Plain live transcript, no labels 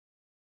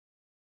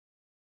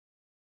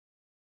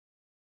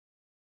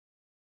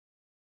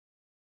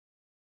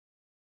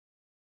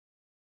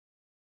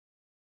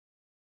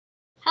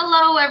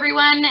Hello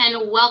everyone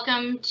and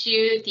welcome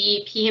to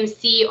the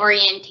PMC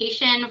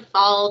Orientation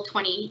Fall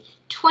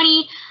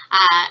 2020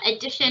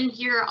 edition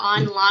here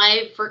on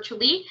live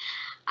virtually.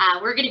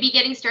 We're going to be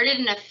getting started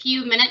in a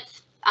few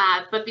minutes,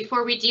 but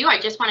before we do, I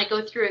just want to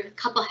go through a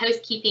couple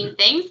housekeeping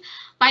things.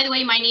 By the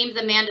way, my name is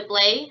Amanda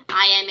Blais.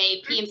 I am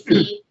a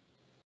PMC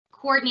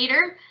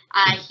coordinator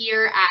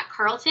here at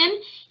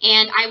Carleton,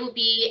 and I will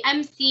be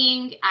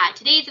emceeing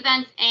today's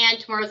events and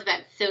tomorrow's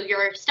events, so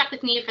you're stuck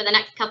with me for the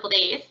next couple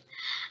days.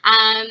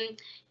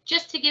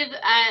 Just to give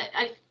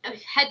a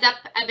heads up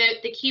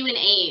about the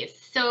Q&As.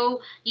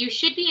 So you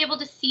should be able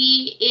to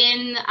see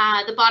in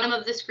the bottom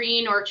of the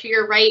screen or to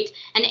your right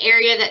an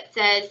area that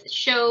says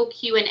show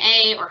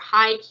Q&A or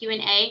hide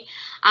Q&A.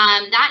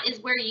 That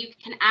is where you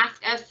can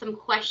ask us some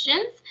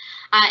questions.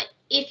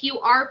 If you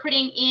are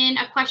putting in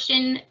a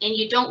question and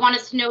you don't want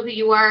us to know who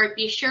you are,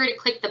 be sure to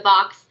click the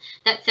box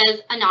that says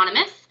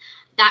anonymous.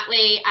 That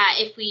way,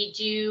 if we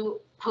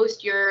do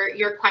post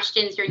your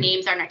questions, your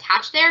names aren't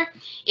attached there.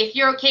 If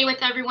you're okay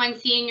with everyone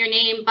seeing your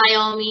name, by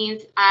all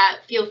means,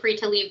 feel free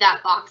to leave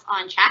that box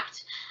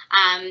unchecked.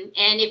 And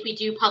if we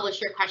do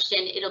publish your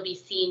question, it'll be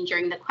seen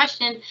during the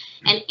question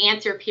and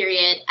answer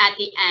period at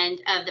the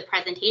end of the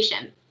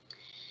presentation.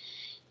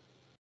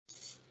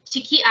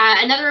 To keep,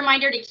 another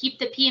reminder to keep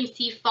the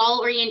PMC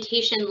Fall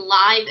Orientation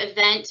live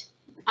event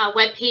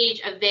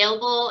webpage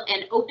available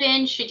and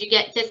open should you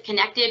get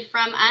disconnected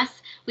from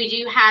us. We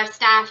do have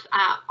staff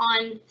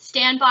on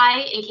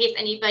standby in case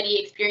anybody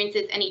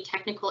experiences any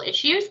technical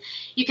issues.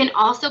 You can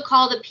also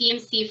call the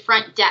PMC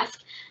front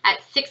desk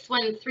at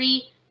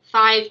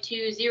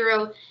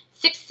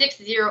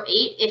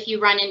 613-520-6608 if you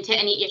run into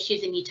any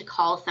issues and need to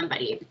call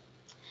somebody.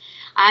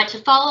 To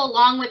follow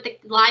along with the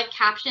live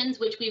captions,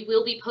 which we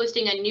will be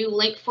posting a new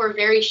link for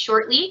very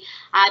shortly,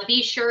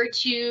 be sure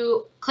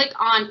to click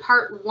on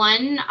part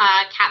 1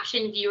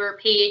 caption viewer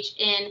page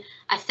in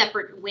a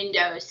separate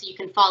window so you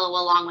can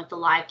follow along with the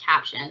live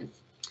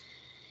captions.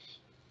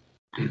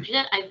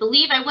 I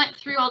believe I went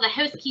through all the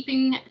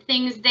housekeeping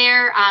things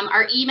there.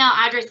 Our email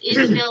address is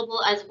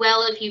available as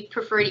well if you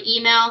prefer to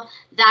email.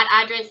 That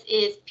address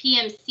is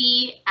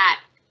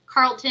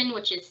pmc@carleton,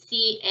 which is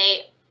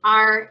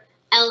carleton.ca.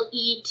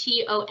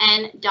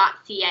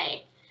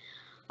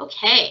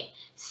 Okay,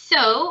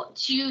 so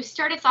to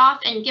start us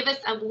off and give us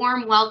a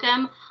warm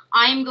welcome,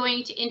 I'm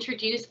going to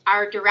introduce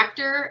our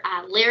director,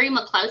 Larry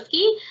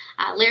McCloskey.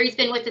 Larry's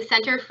been with the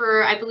center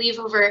for, I believe,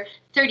 over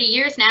 30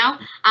 years now.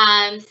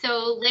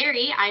 So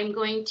Larry, I'm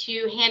going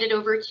to hand it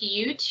over to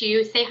you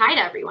to say hi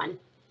to everyone.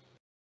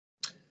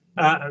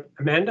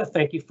 Amanda,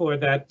 thank you for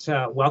that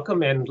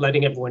welcome and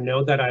letting everyone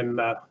know that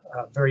I'm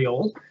very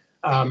old.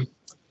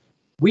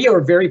 We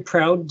are very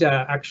proud,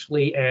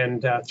 actually,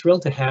 and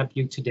thrilled to have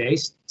you today,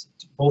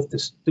 both the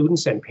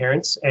students and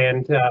parents.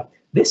 And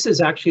this is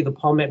actually the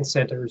Paul Menton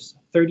Centre's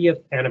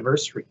 30th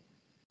anniversary.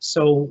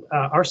 So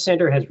our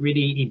center has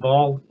really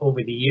evolved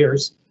over the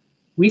years.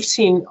 We've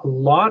seen a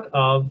lot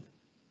of,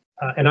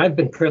 and I've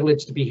been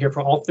privileged to be here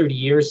for all 30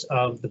 years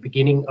of the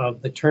beginning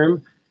of the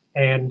term,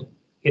 and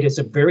it is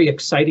a very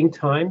exciting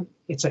time.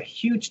 It's a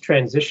huge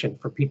transition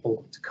for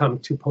people to come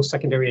to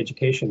post-secondary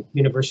education,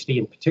 university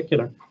in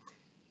particular.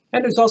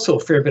 And there's also a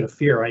fair bit of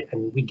fear, right?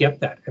 And we get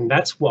that. And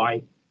that's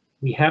why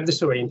we have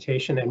this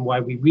orientation and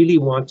why we really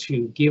want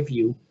to give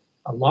you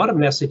a lot of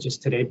messages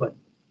today. But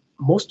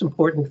most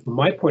important from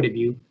my point of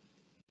view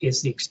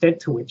is the extent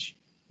to which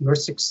your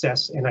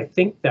success. And I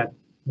think that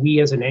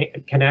we as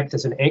can act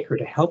as an anchor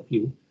to help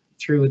you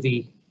through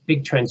the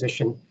big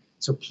transition.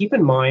 So keep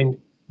in mind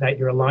that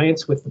your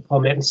alliance with the Paul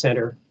Menton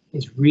Centre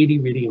is really,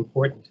 really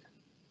important.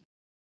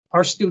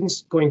 Our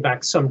students, going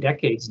back some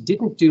decades,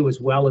 didn't do as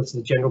well as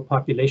the general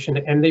population,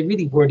 and they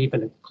really weren't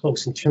even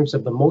close in terms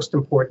of the most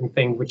important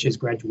thing, which is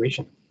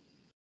graduation.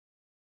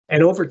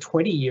 And over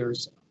 20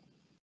 years,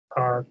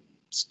 our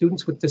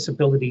students with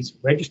disabilities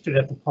registered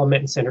at the Paul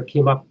Menton Centre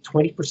came up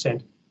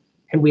 20%,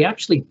 and we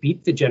actually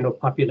beat the general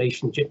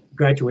population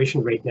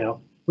graduation rate now,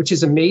 which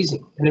is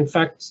amazing. And in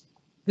fact,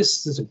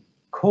 this is a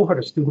cohort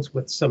of students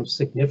with some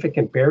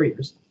significant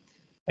barriers,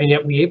 and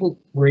yet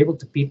we're able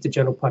to beat the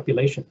general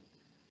population.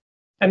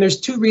 And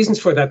there's two reasons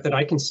for that that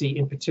I can see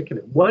in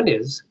particular. One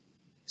is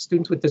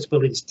students with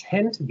disabilities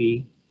tend to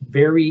be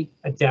very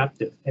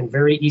adaptive and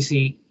very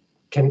easy,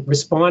 can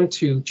respond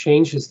to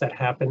changes that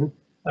happen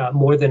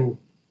more than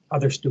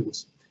other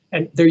students.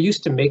 And they're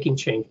used to making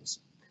changes.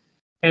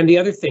 And the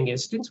other thing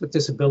is students with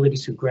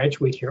disabilities who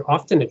graduate here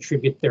often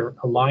attribute their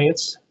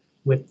alliance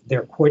with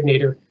their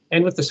coordinator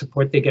and with the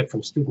support they get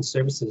from student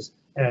services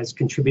as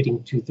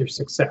contributing to their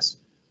success.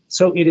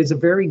 So it is a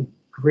very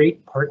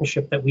great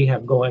partnership that we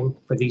have going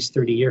for these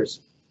 30 years.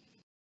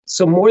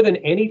 So more than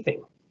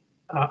anything,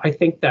 I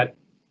think that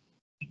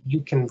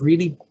you can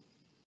really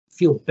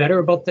feel better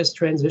about this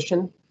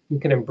transition. You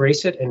can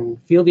embrace it and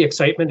feel the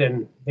excitement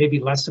and maybe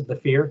less of the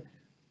fear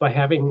by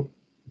having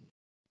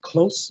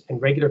close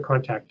and regular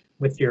contact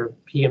with your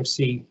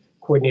PMC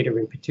coordinator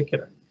in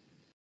particular.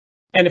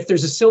 And if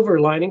there's a silver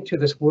lining to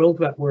this world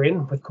that we're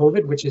in with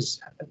COVID, which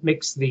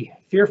makes the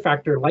fear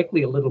factor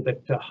likely a little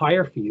bit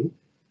higher for you,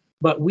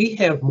 but we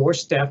have more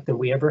staff than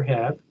we ever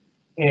have,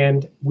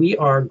 and we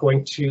are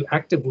going to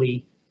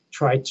actively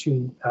try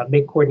to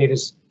make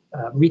coordinators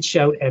reach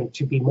out and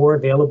to be more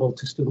available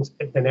to students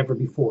than ever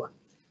before.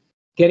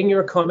 Getting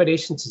your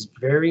accommodations is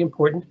very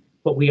important,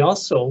 but we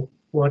also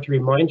want to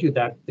remind you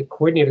that the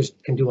coordinators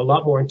can do a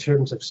lot more in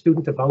terms of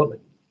student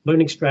development,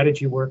 learning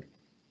strategy work,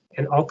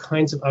 and all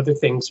kinds of other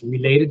things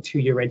related to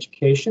your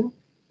education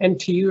and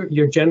to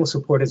your general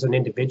support as an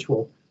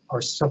individual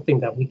are something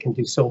that we can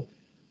do. So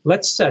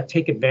let's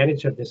take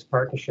advantage of this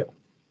partnership.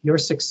 Your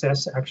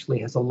success actually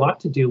has a lot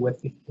to do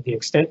with the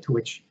extent to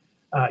which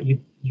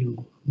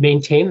you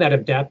maintain that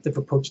adaptive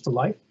approach to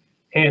life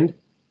and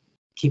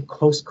keep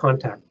close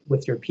contact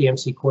with your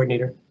PMC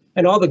coordinator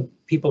and all the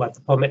people at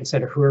the Paul Menton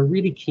Centre who are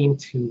really keen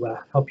to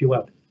help you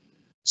out.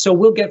 So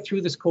we'll get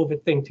through this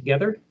COVID thing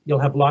together. You'll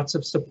have lots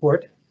of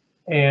support,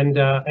 and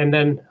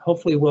then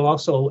hopefully we'll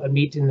also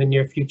meet in the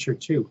near future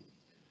too.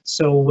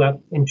 So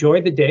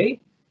enjoy the day,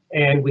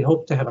 and we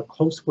hope to have a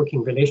close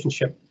working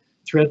relationship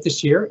throughout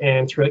this year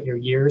and throughout your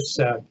years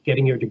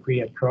getting your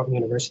degree at Carleton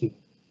University.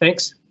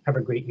 Thanks. Have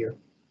a great year.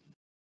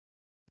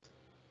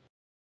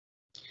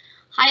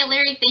 Hi,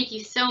 Larry. Thank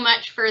you so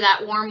much for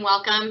that warm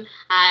welcome.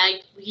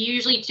 We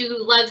usually do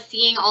love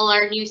seeing all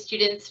our new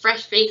students,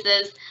 fresh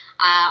faces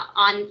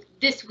on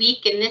this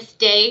week and this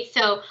day.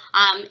 So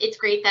it's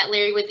great that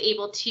Larry was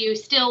able to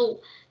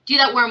still do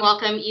that warm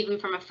welcome even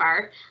from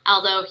afar,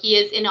 although he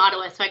is in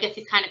Ottawa, so I guess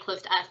he's kind of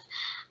close to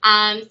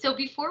us. So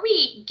before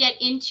we get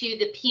into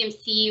the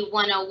PMC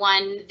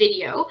 101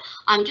 video,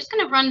 I'm just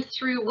going to run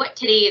through what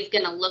today is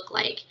going to look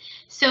like.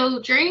 So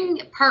during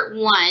part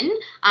one,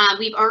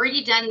 we've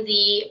already done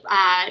the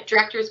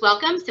director's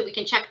welcome, so we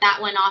can check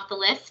that one off the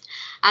list.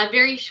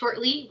 Very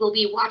shortly, we'll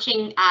be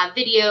watching a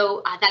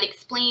video that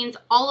explains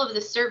all of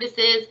the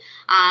services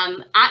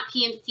at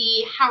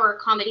PMC, how our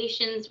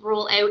accommodations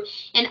roll out,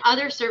 and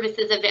other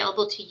services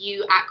available to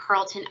you at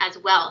Carleton as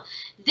well.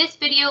 This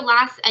video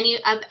lasts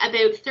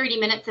about 30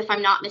 minutes, if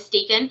I'm not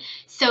mistaken,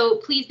 so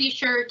please be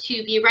sure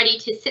to be ready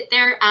to sit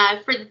there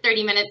for the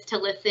 30 minutes to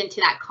listen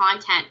to that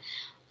content.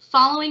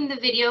 Following the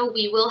video,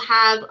 we will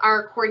have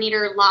our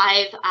coordinator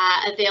live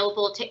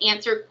available to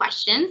answer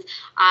questions.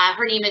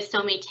 Her name is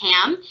Somi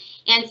Tam.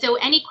 And so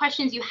any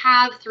questions you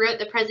have throughout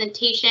the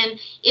presentation,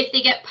 if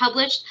they get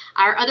published,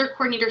 our other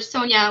coordinator,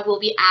 Sonia, will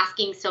be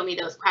asking Somi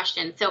those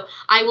questions. So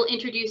I will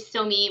introduce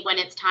Somi when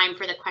it's time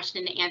for the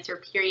question and answer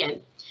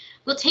period.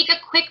 We'll take a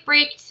quick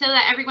break so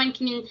that everyone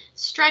can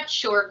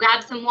stretch or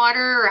grab some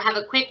water or have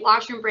a quick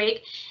washroom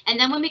break. And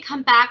then when we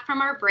come back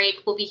from our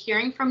break, we'll be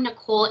hearing from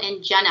Nicole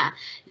and Jenna.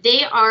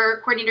 They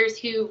are coordinators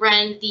who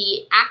run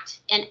the ACT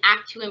and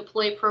ACT to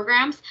Employ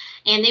programs,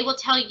 and they will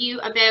tell you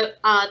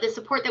about the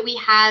support that we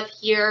have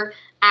here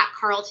at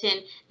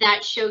Carleton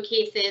that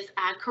showcases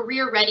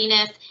career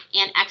readiness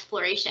and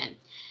exploration.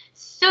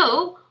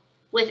 So,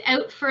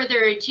 without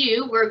further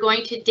ado, we're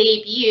going to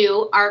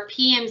debut our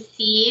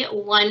PMC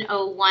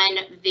 101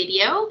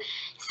 video.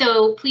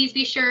 So please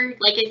be sure,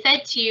 like I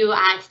said, to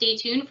stay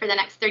tuned for the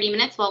next 30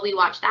 minutes while we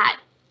watch that.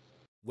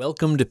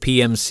 Welcome to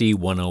PMC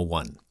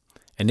 101,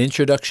 an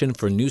introduction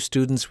for new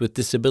students with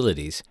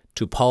disabilities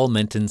to Paul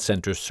Menton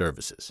Centre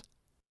services.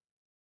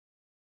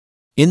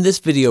 In this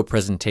video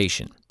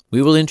presentation,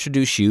 we will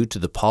introduce you to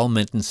the Paul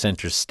Menton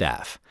Centre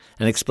staff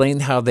and explain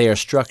how they are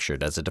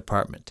structured as a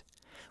department.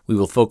 We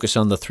will focus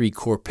on the three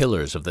core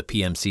pillars of the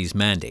PMC's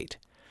mandate.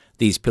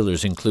 These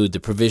pillars include the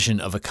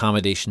provision of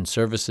accommodation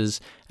services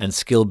and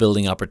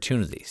skill-building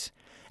opportunities,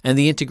 and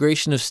the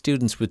integration of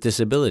students with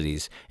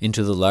disabilities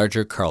into the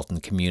larger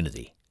Carleton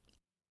community.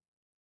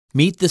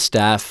 Meet the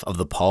staff of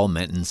the Paul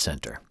Menton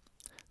Centre.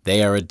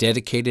 They are a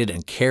dedicated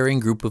and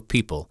caring group of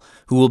people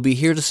who will be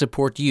here to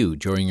support you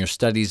during your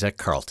studies at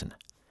Carleton.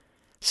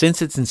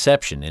 Since its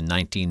inception in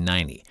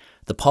 1990,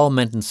 the Paul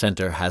Menton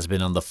Centre has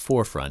been on the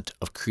forefront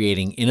of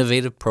creating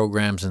innovative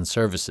programs and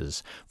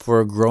services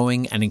for a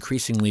growing and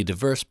increasingly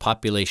diverse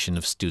population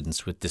of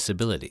students with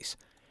disabilities.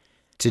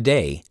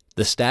 Today,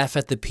 the staff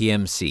at the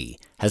PMC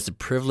has the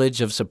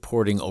privilege of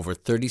supporting over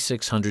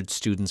 3,600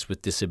 students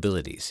with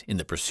disabilities in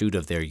the pursuit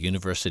of their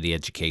university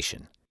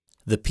education.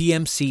 The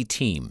PMC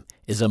team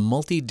is a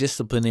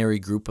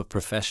multidisciplinary group of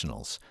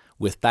professionals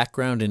with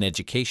background in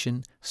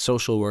education,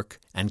 social work,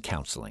 and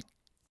counseling.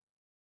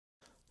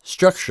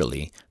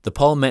 Structurally, the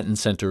Paul Menton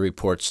Centre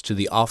reports to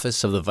the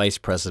Office of the Vice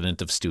President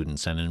of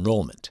Students and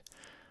Enrollment.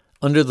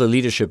 Under the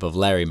leadership of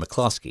Larry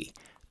McCloskey,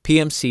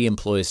 PMC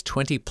employs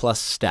 20-plus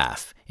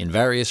staff in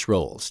various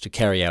roles to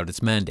carry out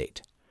its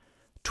mandate.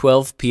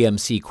 12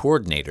 PMC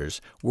coordinators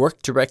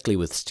work directly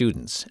with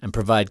students and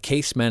provide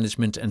case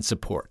management and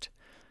support.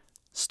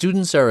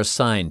 Students are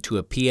assigned to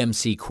a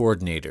PMC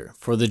coordinator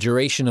for the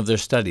duration of their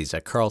studies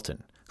at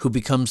Carleton, who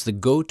becomes the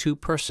go-to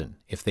person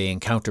if they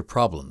encounter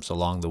problems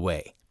along the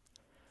way.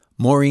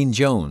 Maureen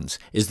Jones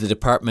is the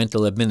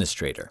departmental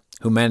administrator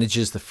who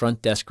manages the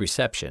front desk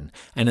reception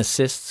and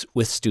assists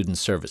with student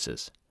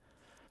services.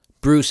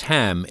 Bruce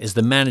Ham is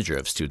the manager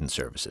of student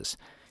services.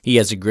 He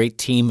has a great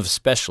team of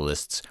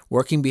specialists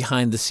working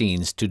behind the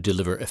scenes to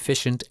deliver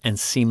efficient and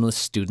seamless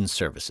student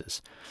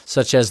services,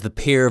 such as the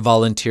peer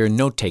volunteer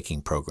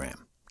note-taking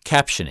program,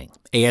 captioning,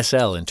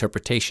 ASL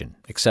interpretation,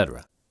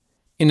 etc.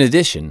 In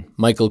addition,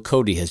 Michael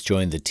Cody has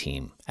joined the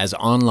team as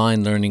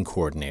online learning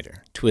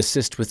coordinator to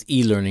assist with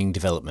e-learning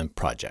development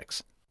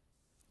projects.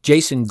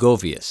 Jason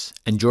Govius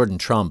and Jordan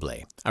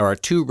Tremblay are our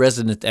two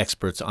resident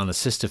experts on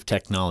assistive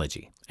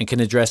technology and can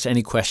address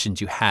any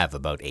questions you have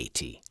about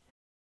AT.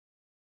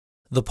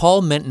 The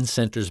Paul Menton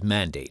Centre's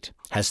mandate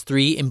has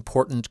three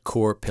important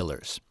core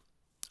pillars.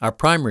 Our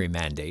primary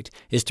mandate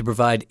is to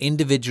provide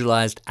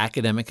individualized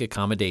academic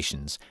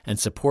accommodations and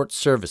support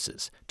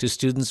services to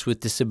students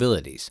with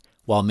disabilities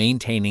while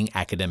maintaining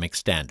academic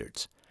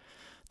standards.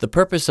 The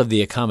purpose of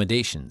the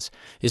accommodations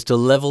is to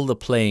level the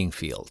playing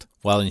field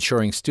while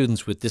ensuring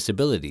students with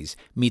disabilities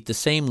meet the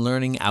same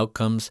learning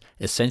outcomes,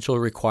 essential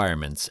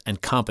requirements,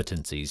 and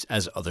competencies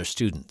as other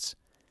students.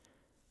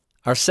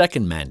 Our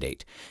second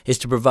mandate is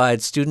to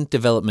provide student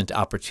development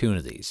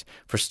opportunities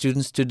for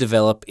students to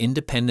develop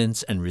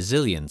independence and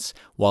resilience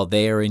while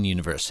they are in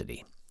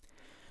university.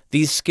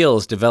 These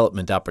skills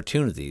development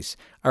opportunities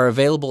are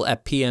available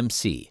at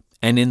PMC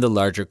and in the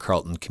larger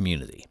Carleton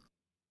community.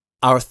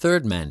 Our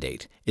third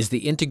mandate is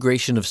the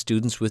integration of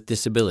students with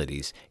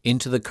disabilities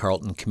into the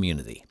Carleton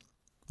community.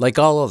 Like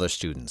all other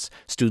students,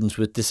 students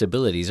with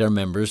disabilities are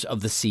members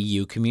of the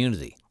CU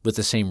community, with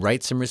the same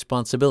rights and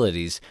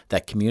responsibilities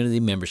that community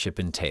membership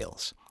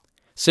entails.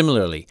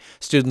 Similarly,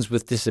 students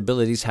with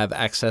disabilities have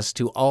access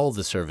to all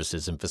the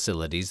services and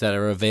facilities that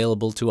are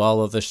available to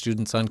all other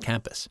students on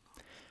campus.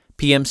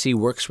 PMC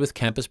works with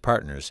campus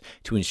partners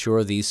to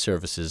ensure these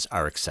services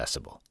are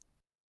accessible.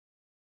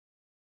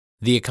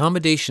 The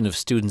accommodation of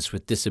students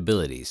with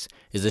disabilities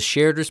is a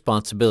shared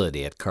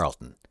responsibility at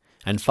Carleton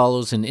and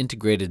follows an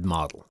integrated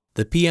model.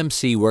 The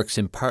PMC works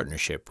in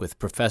partnership with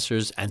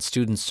professors and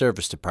student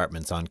service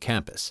departments on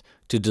campus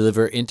to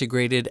deliver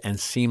integrated and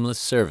seamless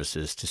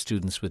services to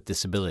students with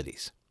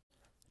disabilities.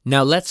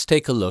 Now let's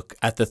take a look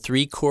at the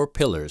three core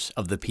pillars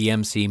of the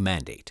PMC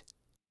mandate.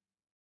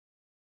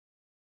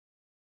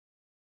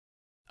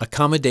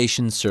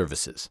 Accommodation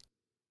services.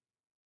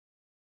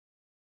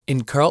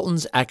 In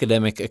Carleton's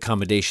academic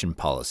accommodation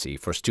policy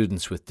for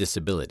students with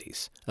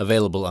disabilities,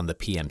 available on the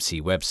PMC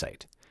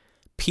website,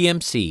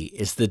 PMC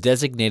is the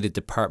designated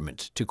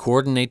department to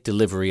coordinate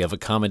delivery of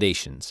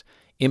accommodations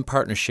in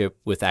partnership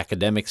with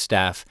academic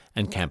staff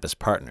and campus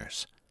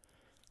partners.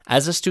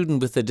 As a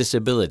student with a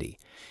disability,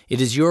 it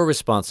is your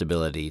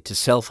responsibility to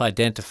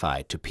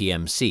self-identify to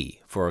PMC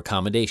for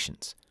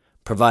accommodations,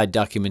 provide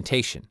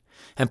documentation,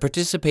 and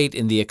participate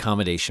in the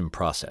accommodation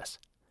process.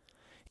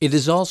 It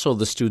is also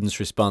the student's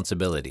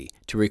responsibility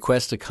to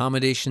request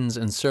accommodations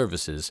and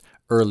services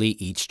early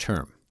each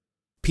term.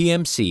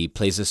 PMC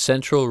plays a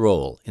central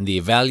role in the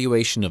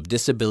evaluation of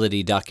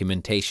disability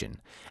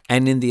documentation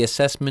and in the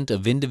assessment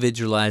of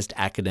individualized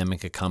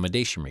academic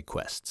accommodation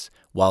requests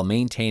while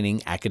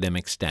maintaining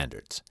academic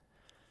standards.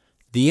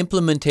 The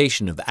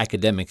implementation of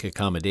academic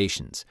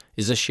accommodations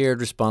is a shared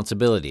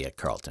responsibility at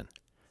Carleton.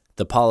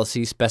 The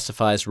policy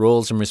specifies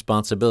roles and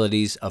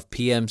responsibilities of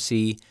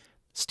PMC,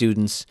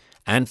 students,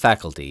 and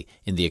faculty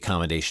in the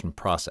accommodation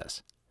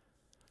process.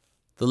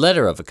 The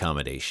Letter of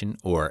Accommodation,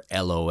 or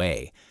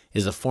LOA,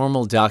 is a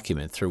formal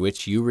document through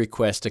which you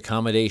request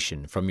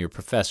accommodation from your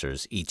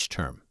professors each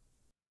term.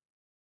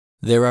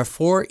 There are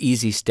 4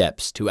 easy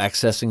steps to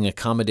accessing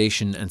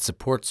accommodation and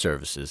support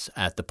services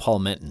at the Paul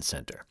Menton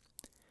Centre.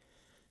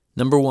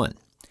 Number 1.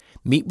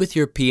 Meet with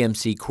your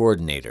PMC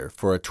coordinator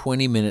for a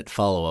 20-minute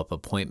follow-up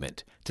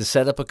appointment to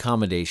set up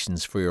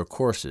accommodations for your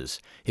courses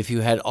if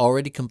you had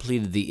already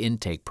completed the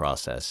intake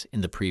process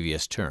in the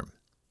previous term.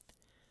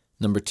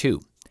 Number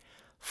 2.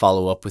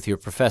 Follow up with your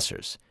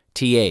professors,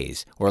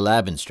 TAs, or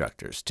lab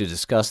instructors to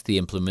discuss the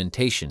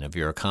implementation of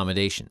your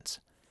accommodations.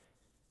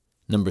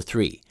 Number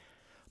 3.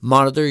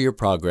 Monitor your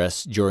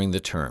progress during the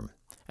term.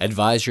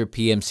 Advise your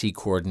PMC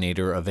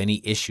coordinator of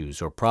any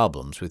issues or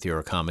problems with your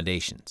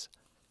accommodations.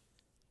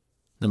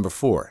 Number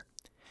 4.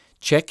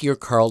 Check your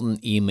Carleton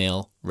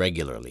email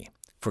regularly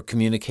for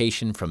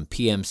communication from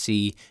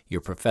PMC,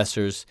 your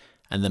professors,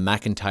 and the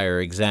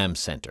McIntyre Exam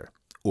Centre,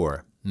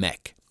 or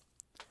MEC.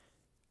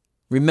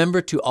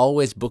 Remember to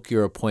always book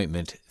your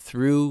appointment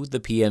through the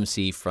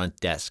PMC front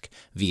desk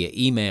via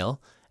email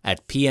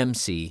at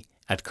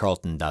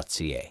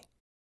pmc@carleton.ca.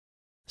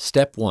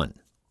 Step 1.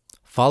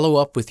 Follow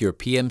up with your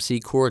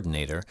PMC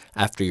coordinator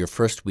after your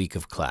first week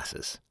of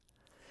classes.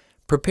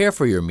 Prepare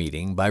for your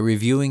meeting by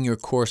reviewing your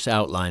course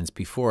outlines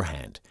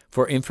beforehand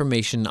for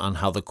information on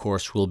how the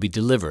course will be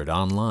delivered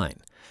online,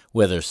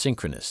 whether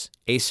synchronous,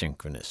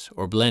 asynchronous,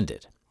 or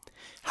blended,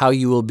 how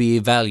you will be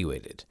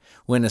evaluated,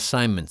 when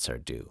assignments are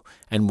due,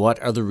 and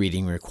what are the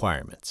reading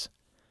requirements.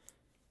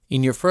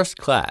 In your first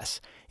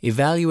class,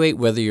 evaluate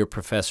whether your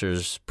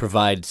professors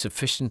provide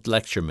sufficient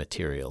lecture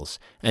materials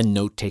and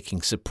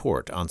note-taking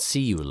support on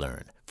CU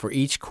Learn for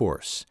each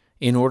course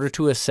in order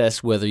to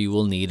assess whether you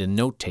will need a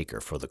note-taker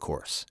for the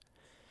course.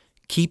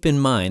 Keep in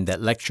mind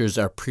that lectures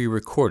are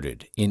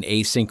pre-recorded in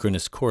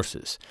asynchronous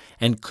courses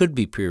and could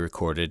be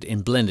pre-recorded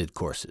in blended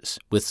courses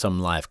with some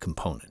live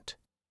component.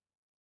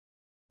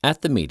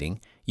 At the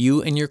meeting,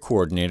 you and your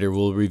coordinator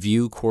will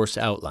review course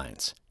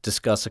outlines,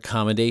 discuss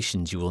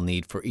accommodations you will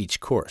need for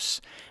each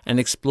course, and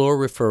explore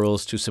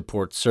referrals to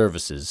support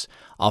services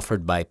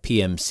offered by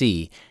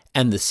PMC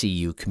and the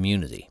CU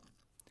community.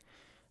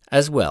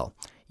 As well,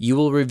 you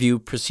will review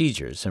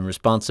procedures and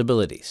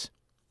responsibilities.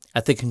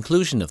 At the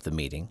conclusion of the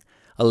meeting,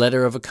 a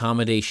letter of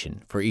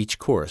accommodation for each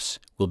course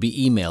will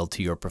be emailed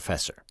to your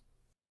professor.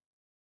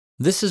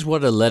 This is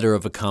what a letter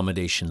of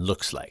accommodation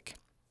looks like.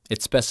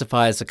 It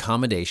specifies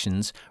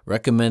accommodations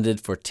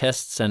recommended for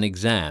tests and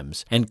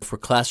exams and for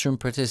classroom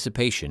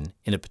participation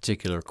in a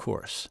particular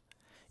course.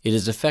 It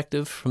is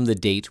effective from the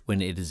date when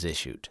it is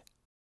issued.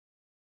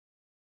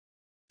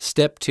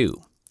 Step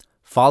 2.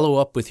 Follow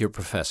up with your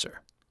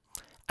professor.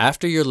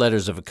 After your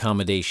letters of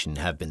accommodation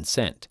have been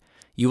sent,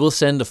 you will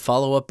send a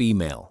follow-up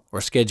email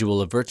or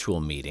schedule a virtual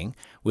meeting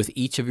with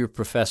each of your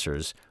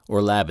professors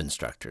or lab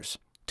instructors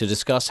to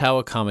discuss how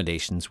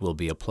accommodations will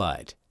be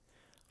applied.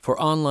 For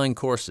online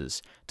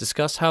courses,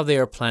 discuss how they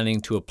are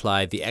planning to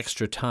apply the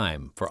extra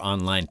time for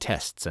online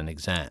tests and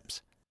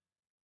exams.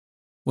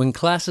 When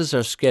classes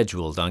are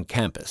scheduled on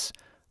campus,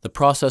 the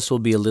process will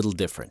be a little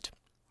different.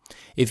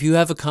 If you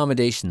have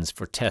accommodations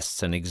for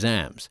tests and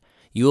exams,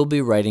 you will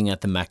be writing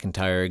at the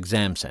McIntyre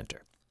Exam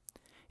Centre.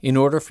 In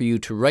order for you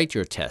to write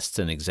your tests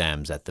and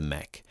exams at the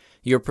MEC,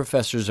 your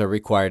professors are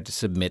required to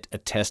submit a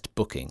test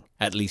booking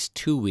at least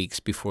 2 weeks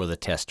before the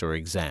test or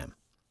exam.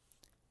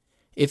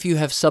 If you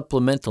have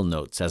supplemental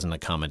notes as an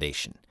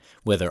accommodation,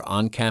 whether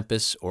on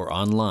campus or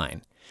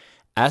online,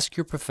 ask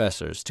your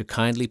professors to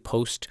kindly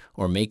post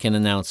or make an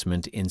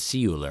announcement in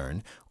CU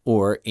Learn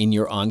or in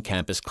your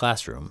on-campus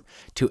classroom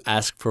to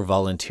ask for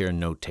volunteer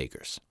note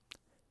takers.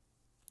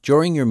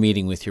 During your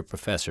meeting with your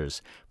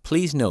professors,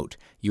 please note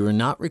you are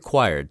not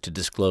required to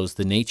disclose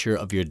the nature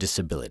of your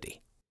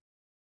disability.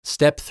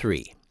 Step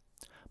 3.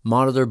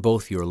 Monitor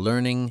both your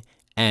learning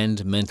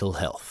and mental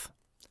health.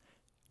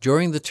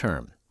 During the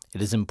term,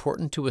 it is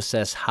important to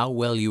assess how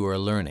well you are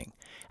learning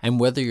and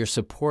whether your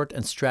support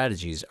and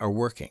strategies are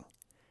working.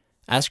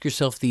 Ask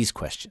yourself these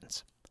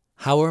questions.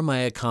 How are my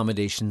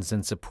accommodations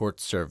and support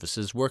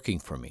services working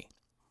for me?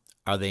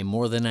 Are they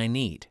more than I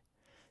need?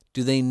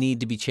 Do they need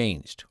to be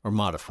changed or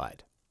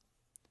modified?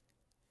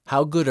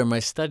 How good are my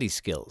study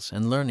skills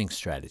and learning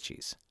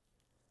strategies?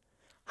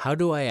 How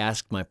do I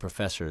ask my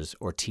professors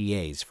or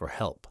TAs for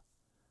help?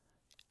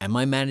 Am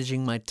I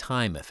managing my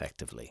time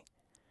effectively?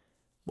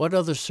 What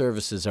other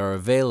services are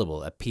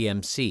available at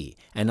PMC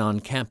and on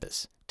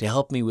campus to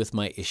help me with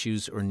my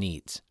issues or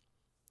needs?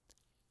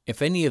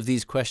 If any of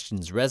these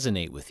questions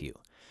resonate with you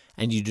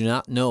and you do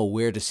not know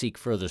where to seek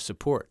further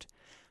support,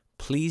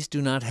 please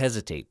do not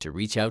hesitate to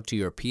reach out to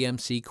your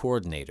PMC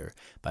coordinator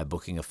by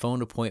booking a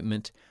phone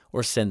appointment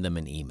or send them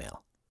an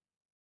email.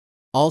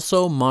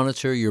 Also,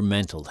 monitor your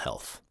mental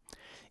health.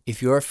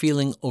 If you are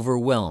feeling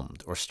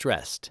overwhelmed or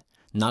stressed,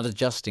 not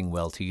adjusting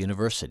well to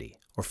university,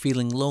 or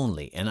feeling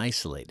lonely and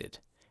isolated,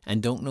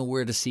 and don't know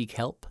where to seek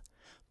help,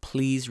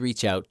 please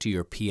reach out to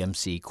your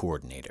PMC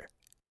coordinator.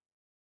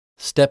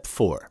 Step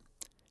 4.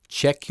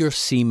 Check your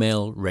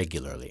CMail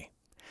regularly.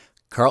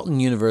 Carleton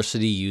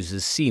University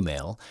uses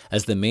CMail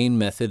as the main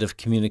method of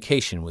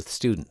communication with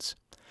students.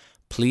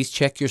 Please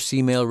check your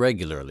CMail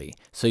regularly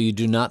so you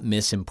do not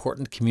miss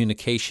important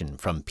communication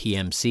from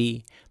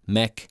PMC,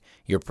 MEC,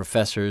 your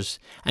professors,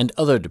 and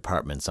other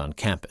departments on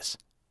campus.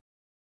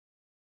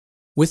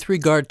 With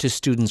regard to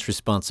students'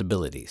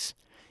 responsibilities,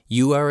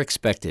 you are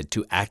expected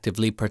to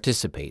actively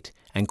participate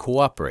and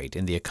cooperate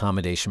in the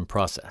accommodation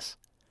process.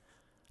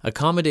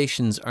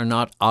 Accommodations are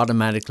not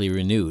automatically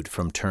renewed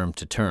from term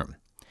to term.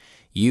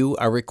 You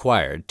are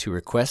required to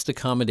request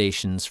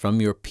accommodations from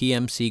your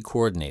PMC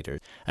coordinator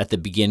at the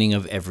beginning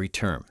of every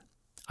term,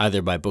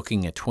 either by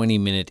booking a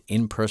 20-minute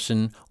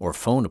in-person or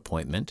phone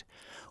appointment,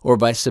 or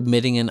by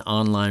submitting an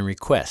online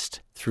request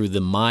through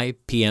the My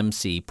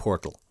PMC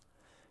portal.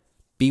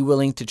 Be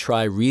willing to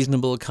try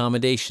reasonable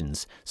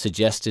accommodations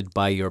suggested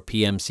by your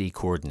PMC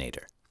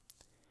coordinator.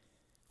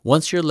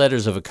 Once your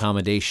letters of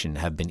accommodation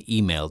have been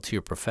emailed to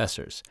your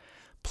professors,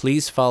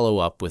 please follow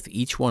up with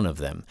each one of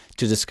them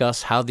to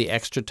discuss how the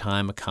extra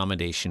time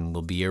accommodation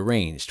will be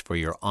arranged for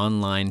your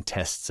online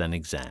tests and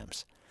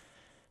exams.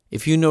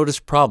 If you notice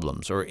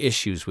problems or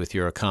issues with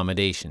your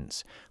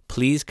accommodations,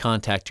 please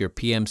contact your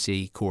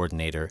PMC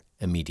coordinator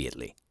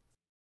immediately.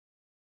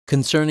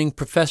 Concerning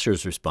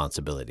professors'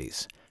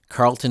 responsibilities,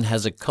 Carleton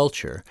has a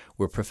culture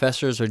where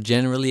professors are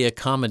generally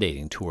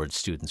accommodating towards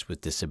students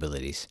with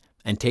disabilities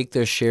and take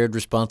their shared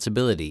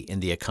responsibility in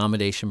the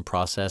accommodation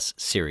process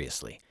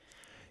seriously.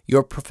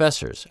 Your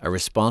professors are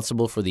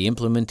responsible for the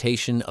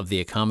implementation of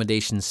the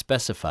accommodations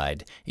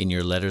specified in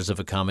your letters of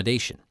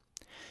accommodation,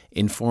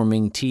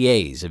 informing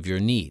TAs of your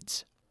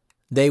needs.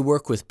 They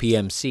work with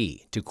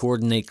PMC to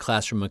coordinate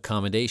classroom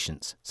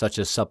accommodations, such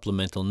as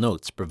supplemental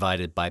notes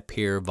provided by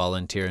peer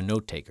volunteer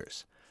note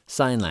takers,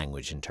 sign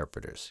language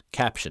interpreters,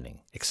 captioning,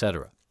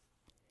 etc.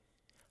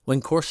 When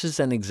courses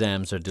and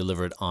exams are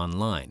delivered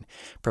online,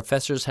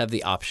 professors have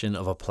the option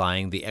of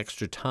applying the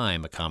extra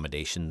time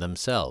accommodation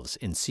themselves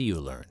in CU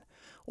Learn,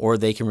 or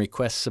they can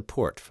request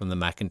support from the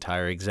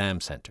McIntyre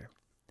Exam Centre.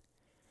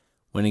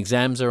 When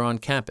exams are on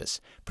campus,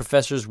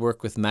 professors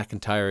work with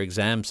McIntyre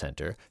Exam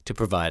Centre to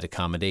provide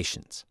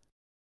accommodations.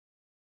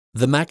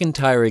 The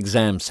McIntyre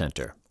Exam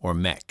Centre, or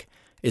MEC,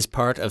 is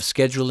part of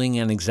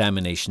Scheduling and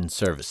Examination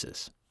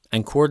Services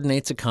and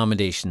coordinates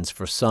accommodations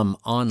for some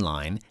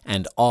online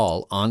and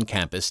all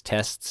on-campus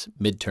tests,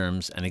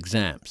 midterms, and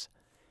exams.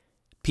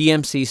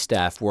 PMC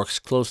staff works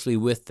closely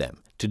with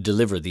them to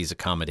deliver these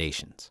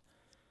accommodations.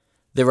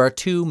 There are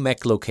two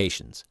MEC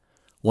locations,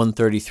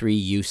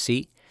 133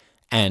 UC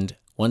and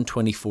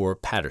 124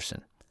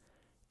 Patterson.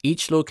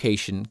 Each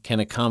location can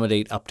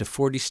accommodate up to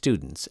 40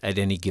 students at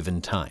any given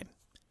time.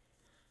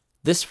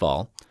 This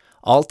fall,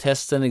 all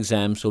tests and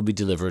exams will be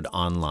delivered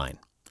online.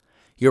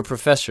 Your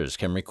professors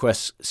can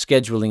request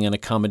scheduling and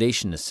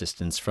accommodation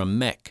assistance from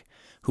MEC,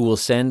 who will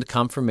send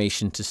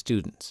confirmation to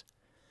students.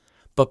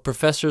 But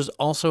professors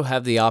also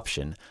have the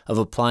option of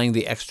applying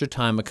the extra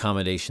time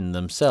accommodation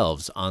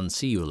themselves on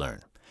CU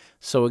Learn.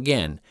 So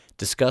again,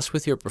 discuss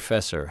with your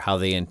professor how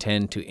they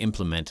intend to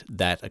implement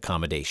that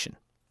accommodation.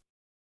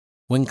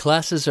 When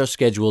classes are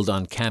scheduled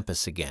on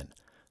campus again,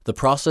 the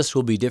process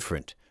will be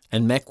different,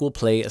 and MEC will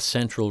play a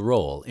central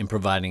role in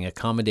providing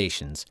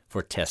accommodations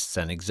for tests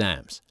and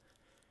exams.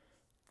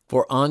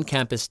 For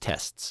on-campus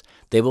tests,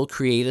 they will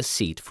create a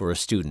seat for a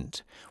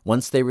student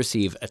once they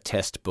receive a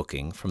test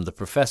booking from the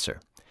professor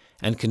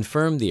and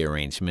confirm the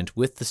arrangement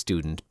with the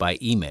student by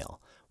email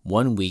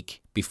 1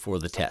 week before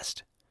the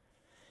test.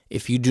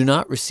 If you do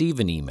not receive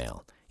an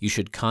email, you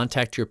should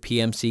contact your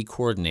PMC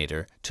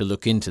coordinator to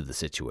look into the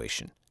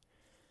situation.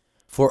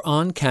 For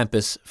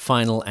on-campus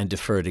final and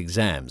deferred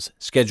exams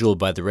scheduled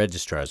by the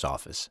registrar's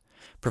office,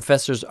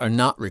 professors are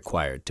not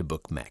required to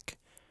book MEC.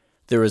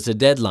 There is a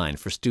deadline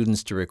for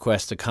students to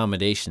request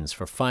accommodations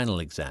for final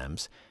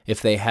exams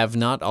if they have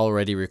not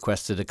already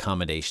requested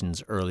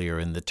accommodations earlier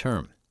in the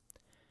term.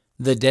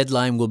 The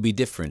deadline will be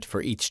different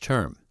for each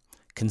term.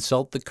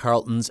 Consult the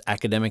Carleton's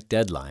academic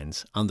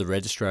deadlines on the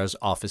registrar's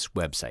office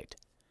website.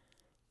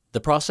 The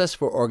process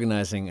for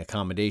organizing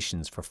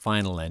accommodations for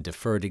final and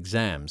deferred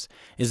exams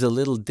is a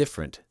little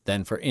different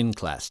than for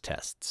in-class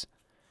tests.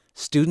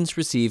 Students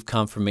receive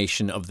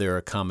confirmation of their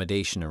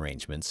accommodation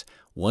arrangements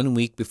 1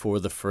 week before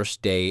the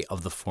first day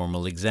of the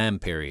formal exam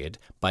period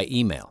by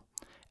email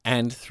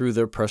and through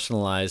their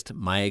personalized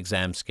My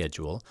Exam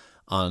schedule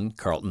on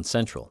Carleton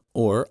Central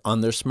or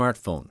on their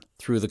smartphone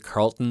through the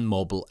Carleton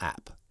mobile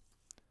app.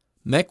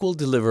 MEC will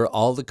deliver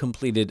all the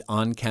completed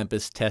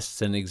on-campus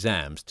tests and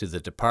exams to the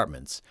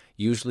departments,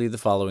 usually the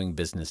following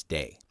business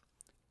day.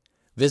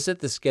 Visit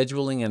the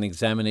Scheduling and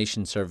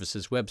Examination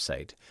Services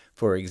website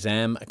for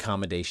exam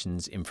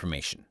accommodations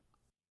information.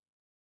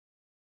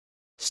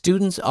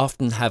 Students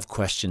often have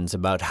questions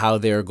about how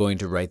they are going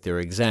to write their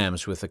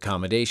exams with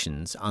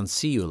accommodations on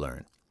CU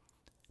Learn.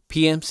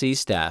 PMC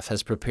staff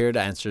has prepared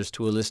answers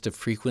to a list of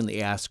frequently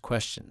asked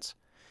questions.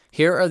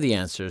 Here are the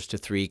answers to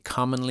 3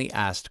 commonly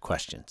asked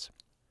questions.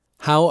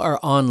 How are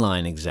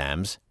online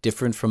exams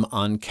different from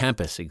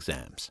on-campus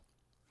exams?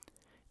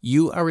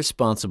 You are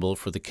responsible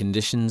for the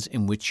conditions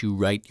in which you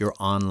write your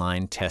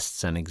online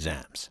tests and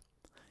exams.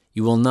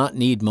 You will not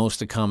need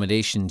most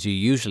accommodations you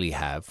usually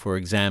have for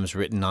exams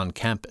written on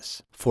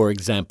campus. For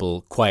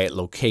example, quiet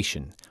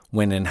location,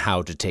 when and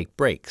how to take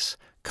breaks,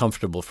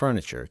 comfortable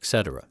furniture,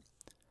 etc.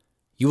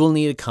 You will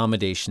need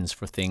accommodations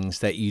for things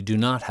that you do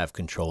not have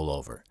control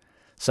over,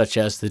 such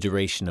as the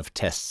duration of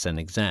tests and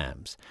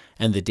exams,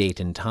 and the date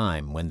and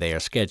time when they are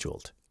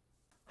scheduled.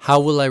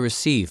 How will I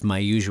receive my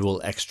usual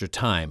extra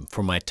time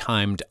for my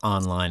timed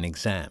online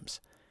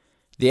exams?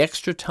 The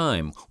extra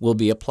time will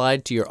be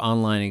applied to your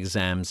online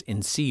exams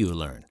in CU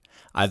Learn,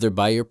 either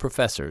by your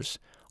professors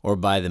or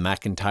by the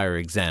McIntyre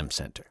Exam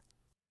Centre.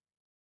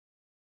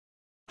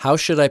 How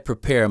should I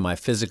prepare my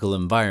physical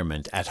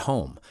environment at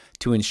home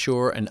to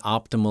ensure an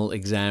optimal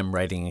exam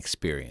writing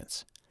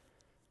experience?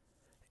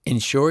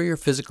 Ensure your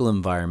physical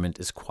environment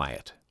is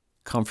quiet,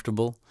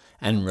 comfortable,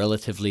 and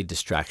relatively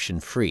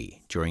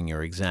distraction-free during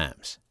your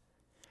exams.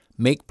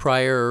 Make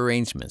prior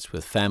arrangements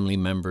with family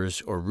members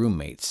or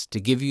roommates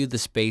to give you the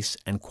space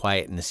and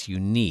quietness you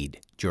need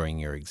during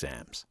your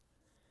exams.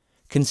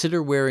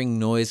 Consider wearing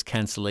noise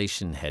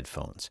cancellation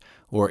headphones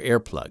or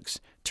earplugs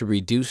to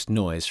reduce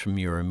noise from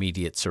your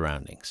immediate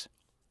surroundings.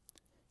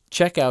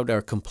 Check out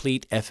our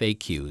complete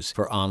FAQs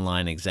for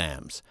online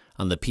exams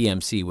on the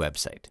PMC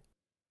website.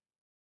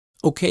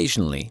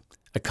 Occasionally,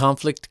 a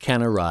conflict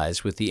can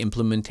arise with the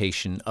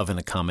implementation of an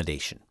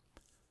accommodation.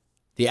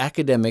 The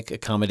academic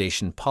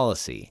accommodation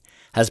policy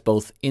has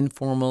both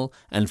informal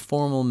and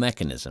formal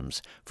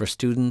mechanisms for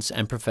students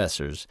and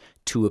professors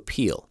to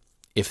appeal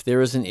if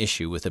there is an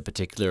issue with a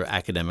particular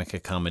academic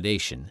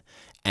accommodation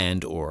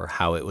and/or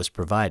how it was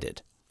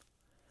provided.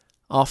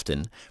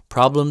 Often,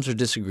 problems or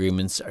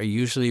disagreements are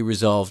usually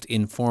resolved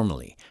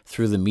informally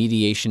through the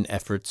mediation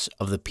efforts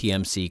of the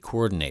PMC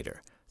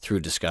coordinator, through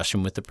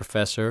discussion with the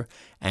professor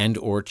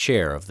and/or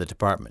chair of the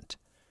department.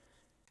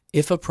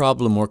 If a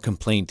problem or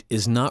complaint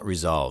is not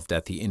resolved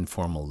at the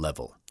informal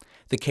level,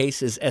 the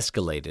case is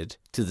escalated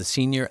to the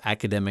Senior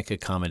Academic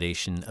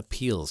Accommodation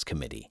Appeals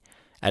Committee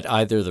at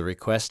either the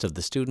request of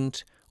the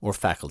student or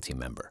faculty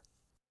member.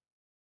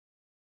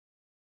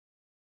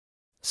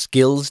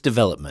 Skills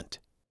development.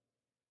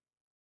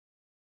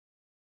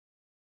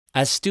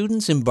 As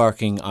students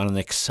embarking on an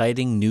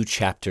exciting new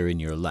chapter in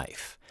your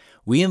life,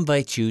 we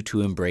invite you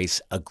to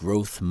embrace a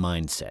growth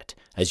mindset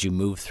as you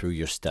move through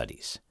your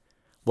studies.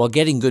 While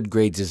getting good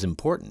grades is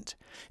important,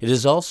 it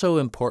is also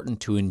important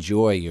to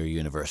enjoy your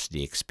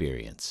university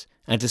experience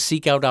and to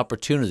seek out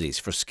opportunities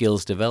for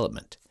skills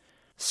development.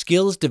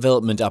 Skills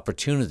development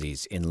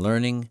opportunities in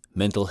learning,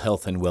 mental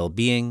health and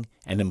well-being,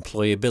 and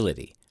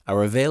employability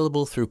are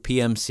available through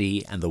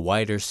PMC and the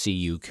wider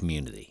CU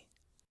community.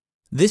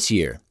 This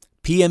year,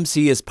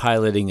 PMC is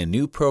piloting a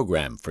new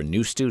program for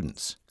new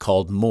students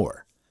called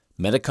MORE,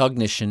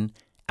 Metacognition,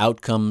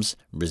 Outcomes,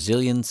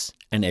 Resilience,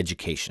 and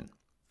Education.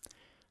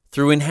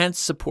 Through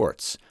enhanced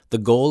supports, the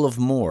goal of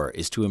MORE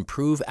is to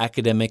improve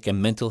academic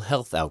and mental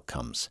health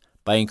outcomes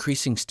by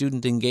increasing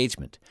student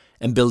engagement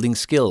and building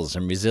skills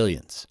and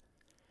resilience.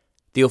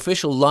 The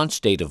official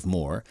launch date of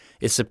MORE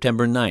is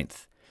September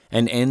 9th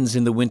and ends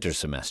in the winter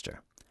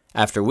semester,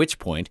 after which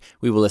point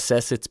we will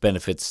assess its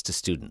benefits to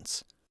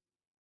students.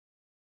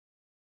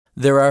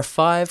 There are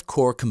 5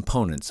 core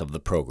components of the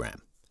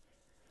program.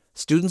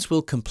 Students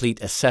will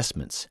complete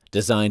assessments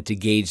designed to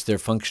gauge their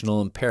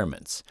functional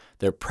impairments,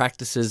 their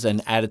practices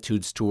and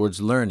attitudes towards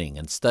learning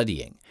and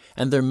studying,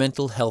 and their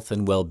mental health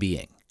and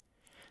well-being.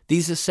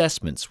 These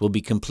assessments will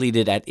be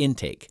completed at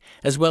intake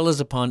as well as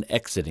upon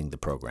exiting the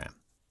program.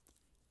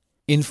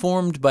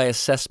 Informed by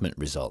assessment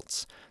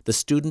results, the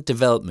Student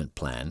Development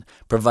Plan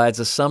provides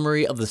a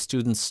summary of the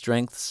student's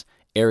strengths,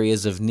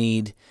 areas of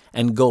need,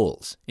 and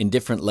goals in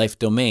different life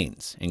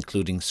domains,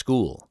 including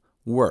school,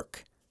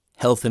 work,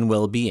 health and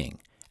well-being,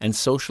 and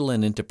social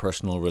and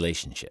interpersonal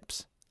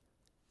relationships.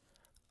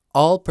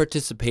 All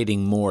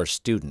participating MORE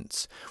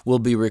students will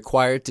be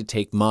required to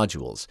take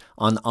modules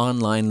on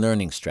online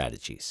learning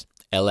strategies,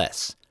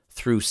 LS,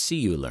 through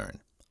CU Learn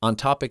on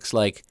topics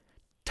like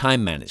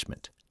time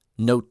management,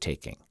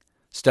 note-taking,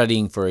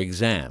 studying for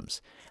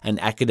exams, and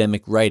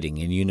academic writing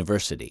in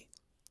university.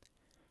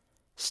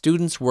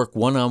 Students work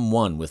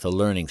one-on-one with a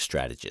learning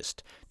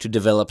strategist to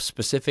develop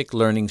specific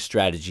learning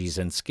strategies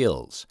and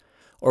skills,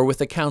 or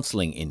with a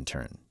counseling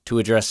intern to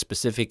address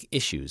specific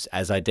issues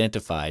as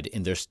identified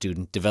in their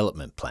student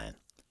development plan.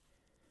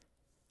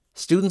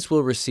 Students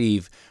will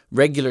receive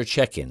regular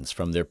check-ins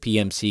from their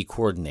PMC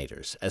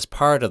coordinators as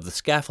part of the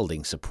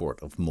scaffolding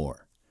support of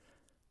MORE.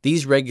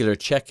 These regular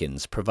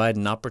check-ins provide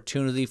an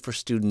opportunity for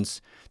students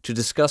to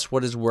discuss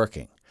what is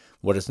working,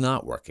 what is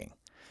not working,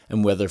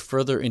 and whether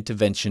further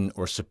intervention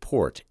or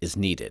support is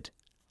needed.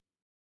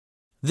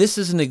 This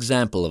is an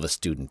example of a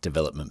student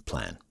development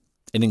plan.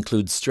 It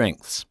includes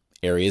strengths,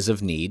 areas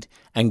of need,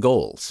 and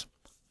goals.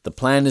 The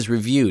plan is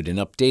reviewed and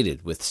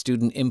updated with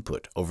student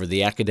input over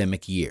the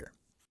academic year.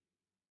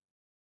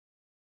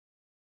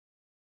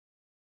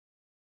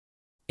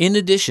 In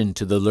addition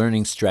to the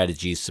learning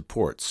strategies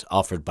supports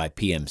offered by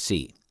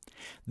PMC,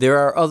 there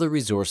are other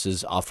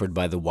resources offered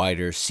by the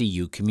wider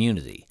CU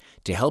community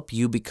to help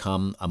you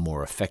become a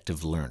more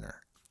effective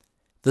learner.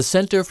 The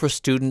Centre for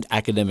Student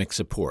Academic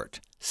Support,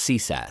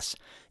 CSAS,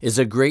 is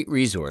a great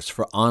resource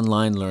for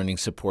online learning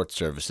support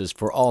services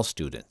for all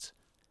students.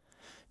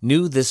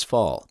 New this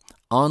fall,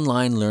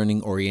 online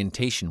learning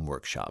orientation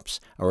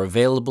workshops are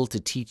available to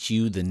teach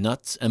you the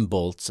nuts and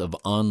bolts of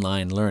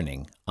online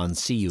learning on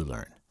CU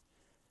Learn.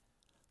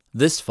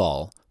 This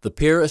fall, the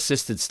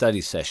Peer-Assisted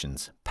Study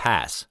Sessions,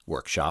 PASS,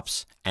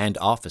 workshops and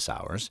office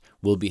hours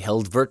will be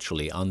held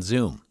virtually on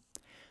Zoom.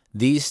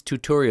 These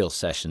tutorial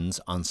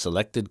sessions on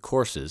selected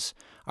courses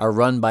are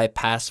run by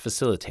PASS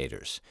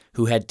facilitators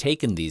who had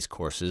taken these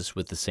courses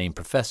with the same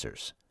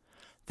professors.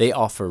 They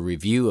offer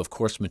review of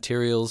course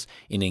materials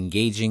in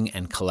engaging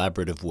and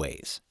collaborative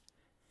ways.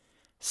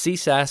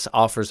 CSAS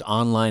offers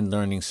online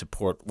learning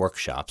support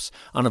workshops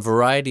on a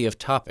variety of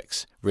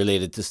topics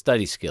related to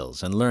study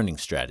skills and learning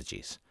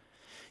strategies.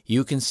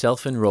 You can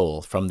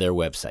self-enroll from their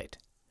website.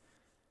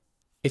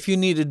 If you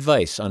need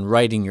advice on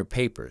writing your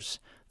papers,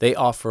 they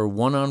offer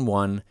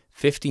one-on-one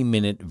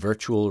 50-minute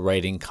virtual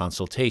writing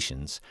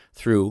consultations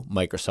through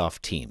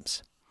Microsoft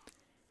Teams.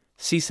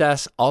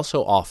 CSAS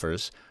also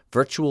offers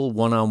virtual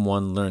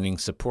one-on-one learning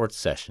support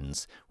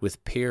sessions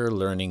with peer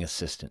learning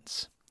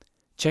assistants.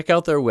 Check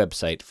out their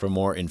website for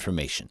more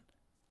information.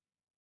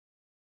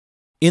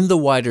 In the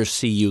wider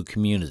CU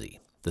community,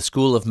 the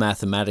School of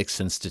Mathematics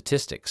and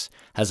Statistics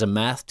has a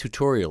math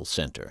tutorial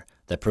center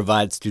that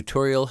provides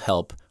tutorial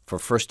help for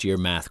first-year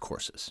math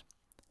courses.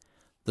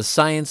 The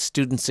Science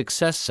Student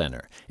Success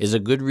Center is a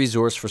good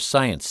resource for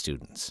science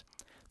students.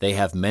 They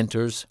have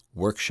mentors,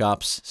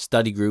 workshops,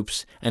 study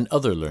groups, and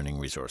other learning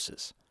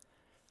resources.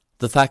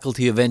 The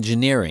Faculty of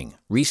Engineering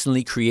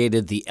recently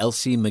created the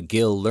Elsie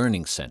McGill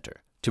Learning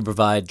Center to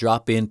provide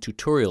drop-in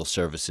tutorial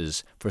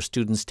services for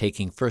students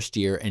taking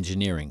first-year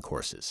engineering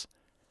courses.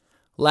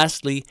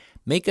 Lastly,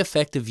 make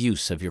effective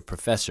use of your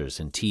professors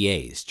and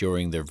TAs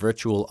during their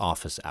virtual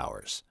office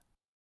hours.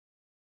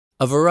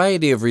 A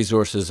variety of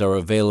resources are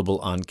available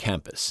on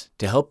campus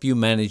to help you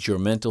manage your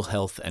mental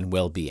health and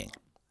well-being.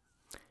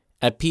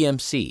 At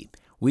PMC,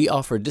 we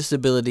offer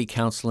disability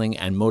counseling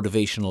and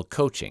motivational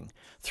coaching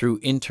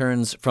through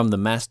interns from the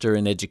Master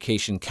in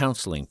Education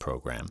Counseling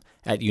program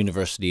at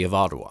University of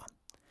Ottawa.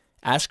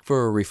 Ask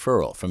for a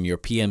referral from your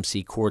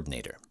PMC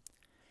coordinator.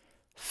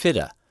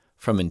 FIDA,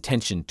 from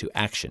Intention to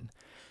Action,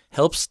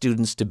 helps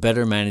students to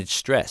better manage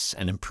stress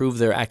and improve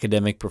their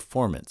academic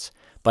performance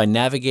by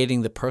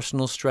navigating the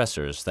personal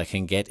stressors that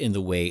can get in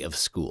the way of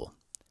school.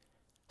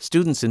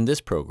 Students in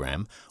this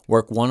program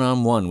work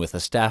one-on-one with a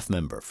staff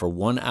member for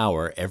 1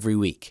 hour every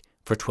week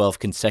for 12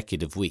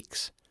 consecutive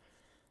weeks.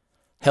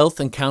 Health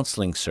and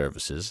counseling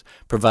services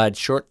provide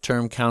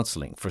short-term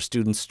counseling for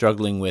students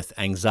struggling with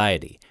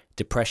anxiety,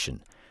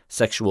 depression,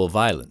 sexual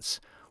violence,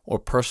 or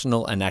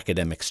personal and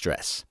academic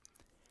stress.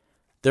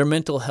 Their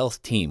mental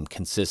health team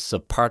consists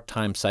of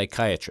part-time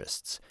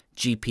psychiatrists,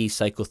 GP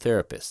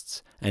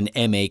psychotherapists, and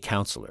MA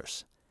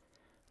counselors.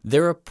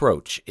 Their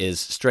approach is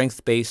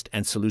strength-based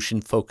and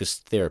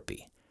solution-focused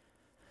therapy.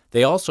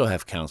 They also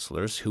have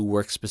counselors who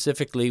work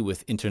specifically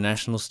with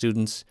international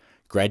students,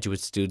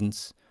 graduate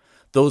students,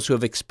 those who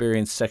have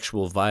experienced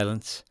sexual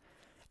violence,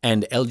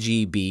 and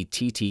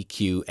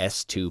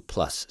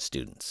LGBTQS2+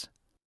 students.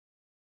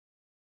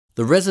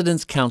 The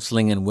Residence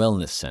Counseling and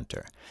Wellness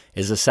Centre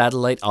is a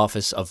satellite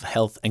office of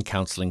Health and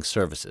Counseling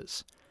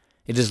Services.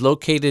 It is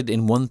located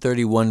in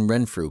 131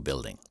 Renfrew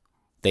Building.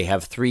 They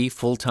have 3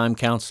 full-time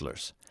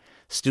counselors.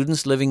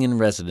 Students living in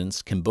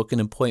residence can book an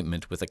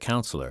appointment with a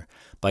counselor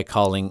by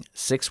calling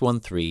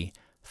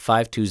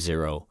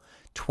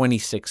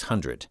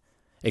 613-520-2600,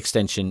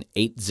 extension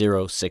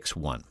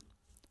 8061.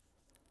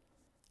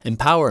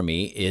 Empower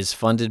Me is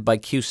funded by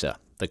CUSA,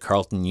 the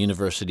Carleton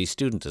University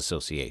Student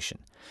Association,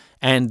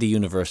 and the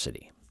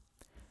university.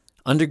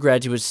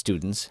 Undergraduate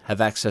students have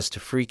access to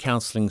free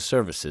counseling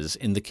services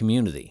in the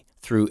community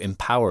through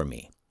Empower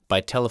Me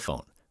by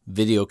telephone,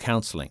 video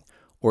counseling,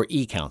 or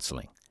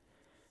e-counseling.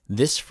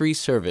 This free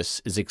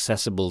service is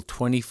accessible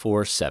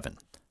 24/7,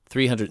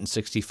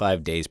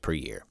 365 days per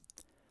year.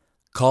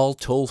 Call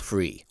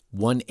toll-free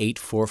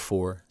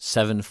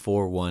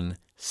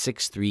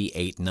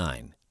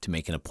 1-844-741-6389 to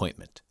make an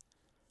appointment.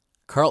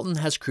 Carleton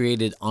has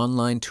created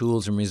online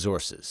tools and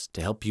resources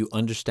to help you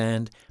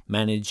understand,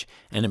 manage,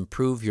 and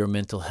improve your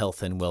mental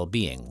health and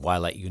well-being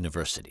while at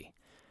university.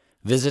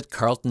 Visit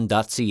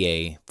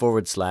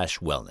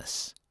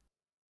carleton.ca/wellness.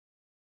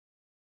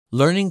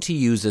 Learning to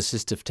use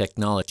assistive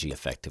technology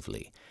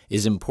effectively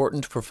is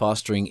important for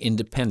fostering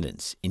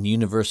independence in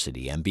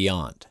university and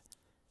beyond.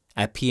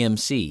 At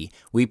PMC,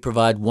 we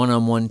provide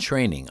one-on-one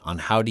training on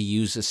how to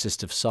use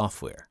assistive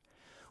software.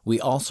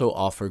 We also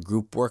offer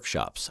group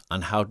workshops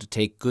on how to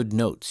take good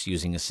notes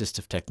using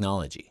assistive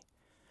technology.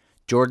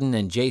 Jordan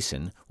and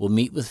Jason will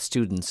meet with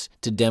students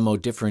to demo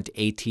different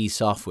AT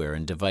software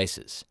and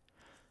devices.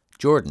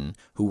 Jordan,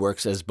 who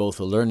works as both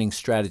a learning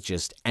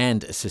strategist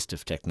and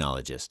assistive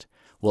technologist,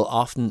 will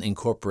often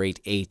incorporate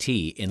AT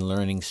in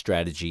learning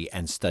strategy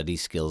and study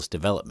skills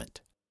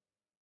development.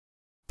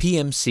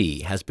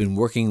 PMC has been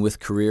working with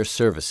Career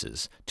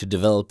Services to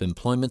develop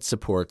employment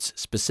supports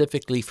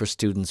specifically for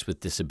students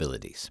with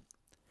disabilities.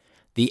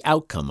 The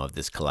outcome of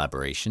this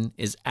collaboration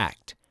is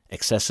ACT,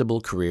 Accessible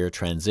Career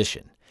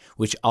Transition,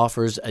 which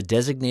offers a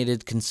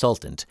designated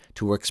consultant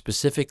to work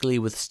specifically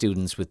with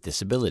students with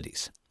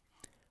disabilities.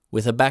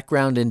 With a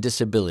background in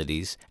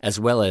disabilities as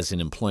well as in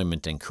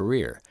employment and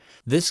career,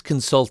 this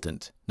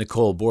consultant,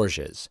 Nicole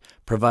Borges,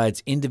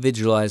 provides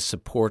individualized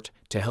support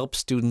to help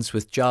students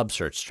with job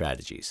search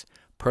strategies,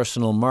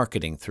 personal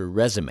marketing through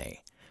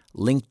resume,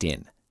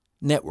 LinkedIn,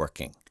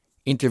 networking,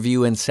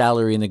 interview and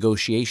salary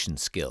negotiation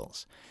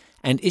skills,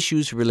 and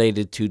issues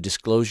related to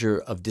disclosure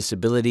of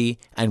disability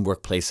and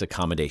workplace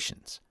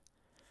accommodations.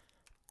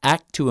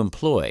 Act to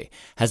Employ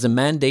has a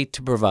mandate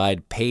to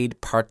provide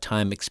paid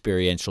part-time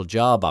experiential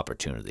job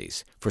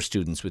opportunities for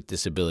students with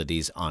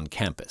disabilities on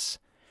campus.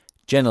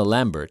 Jenna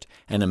Lambert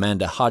and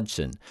Amanda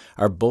Hodgson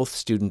are both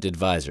student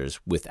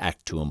advisors with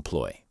Act to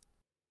Employ.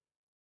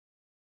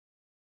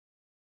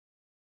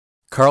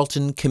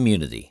 Carleton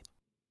Community.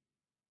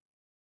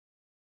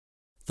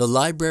 The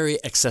Library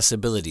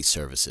Accessibility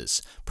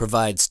Services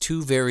provides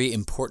 2 very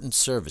important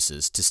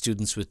services to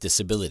students with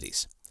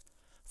disabilities.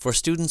 For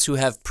students who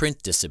have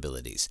print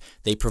disabilities,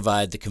 they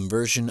provide the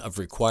conversion of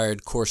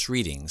required course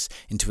readings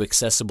into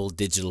accessible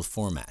digital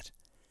format.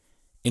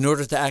 In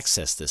order to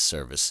access this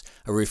service,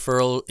 a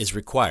referral is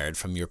required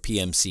from your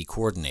PMC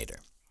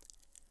coordinator.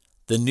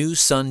 The new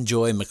Sun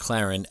Joy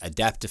McLaren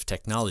Adaptive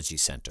Technology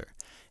Center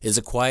is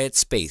a quiet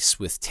space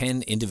with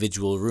 10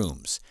 individual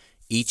rooms,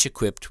 each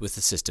equipped with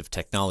assistive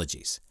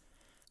technologies.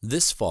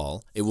 This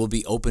fall, it will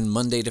be open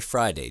Monday to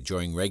Friday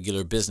during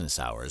regular business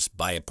hours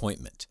by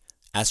appointment.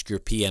 Ask your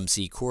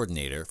PMC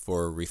coordinator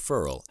for a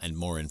referral and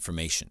more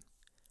information.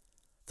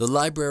 The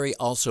library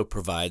also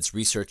provides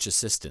research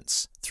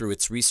assistance through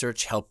its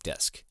research help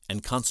desk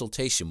and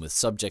consultation with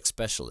subject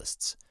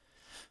specialists.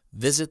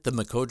 Visit the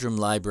Macodrum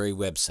Library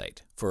website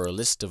for a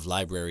list of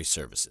library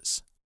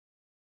services.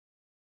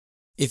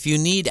 If you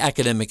need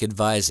academic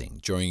advising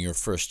during your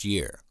first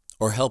year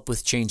or help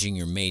with changing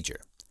your major,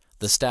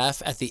 the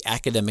staff at the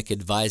Academic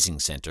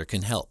Advising Centre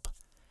can help.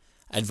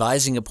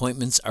 Advising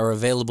appointments are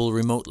available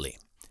remotely.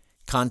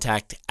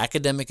 Contact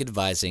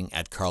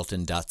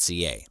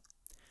academicadvising@carleton.ca.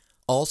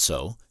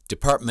 Also,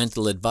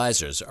 departmental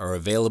advisors are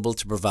available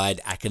to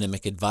provide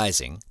academic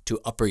advising to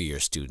upper year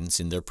students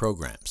in their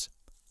programs.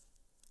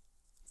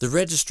 The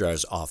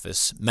Registrar's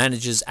Office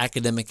manages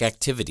academic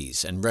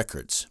activities and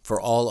records for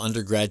all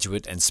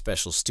undergraduate and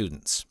special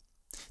students.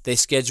 They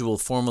schedule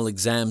formal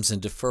exams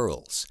and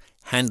deferrals,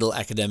 handle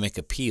academic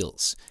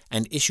appeals,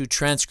 and issue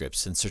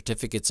transcripts and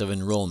certificates of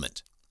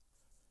enrollment.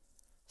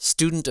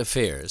 Student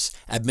Affairs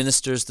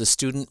administers the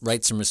Student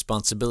Rights and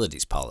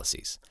Responsibilities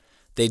policies.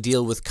 They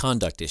deal with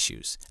conduct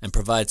issues and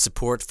provide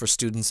support for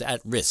students at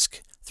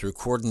risk through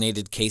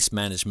coordinated case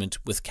management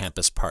with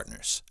campus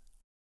partners.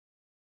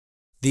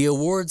 The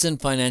Awards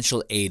and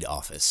Financial Aid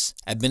Office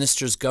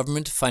administers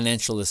government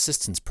financial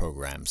assistance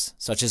programs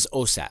such as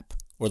OSAP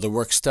or the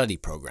Work-Study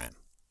Program.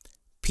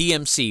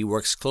 PMC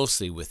works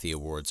closely with the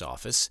Awards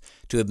Office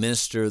to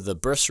administer the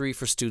Bursary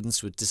for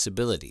Students with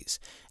Disabilities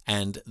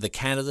and the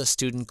Canada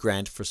Student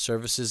Grant for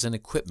Services and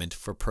Equipment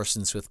for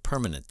Persons with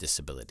Permanent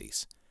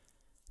Disabilities.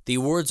 The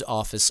Awards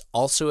Office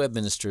also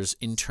administers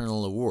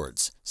internal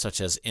awards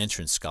such as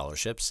entrance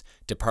scholarships,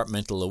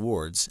 departmental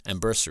awards, and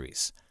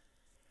bursaries.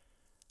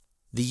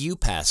 The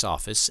UPass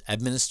Office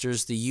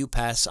administers the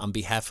UPass on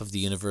behalf of the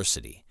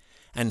university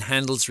and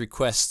handles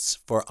requests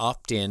for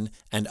opt-in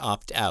and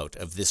opt-out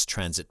of this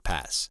transit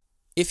pass.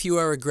 If you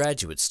are a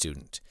graduate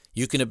student,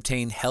 you can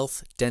obtain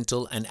health,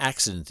 dental, and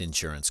accident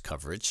insurance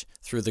coverage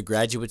through the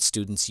Graduate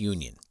Students'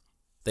 Union.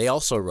 They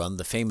also run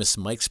the famous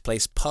Mike's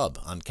Place pub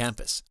on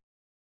campus.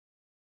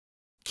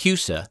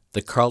 CUSA,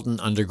 the Carleton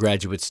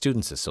Undergraduate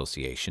Students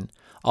Association,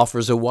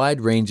 offers a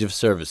wide range of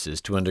services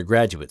to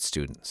undergraduate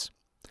students.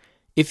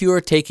 If you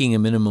are taking a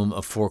minimum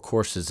of 4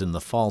 courses in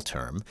the fall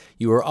term,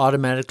 you are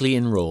automatically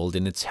enrolled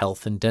in its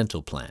health and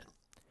dental plan.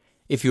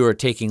 If you are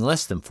taking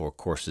less than 4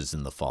 courses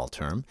in the fall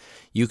term,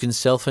 you can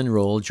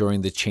self-enroll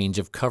during the change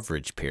of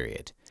coverage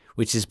period,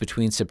 which is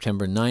between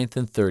September 9th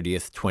and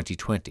 30th,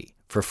 2020,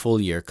 for full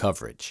year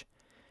coverage.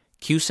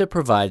 CUSA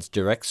provides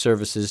direct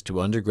services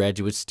to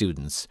undergraduate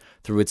students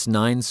through its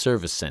 9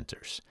 service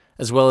centers,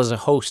 as well as a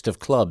host of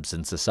clubs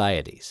and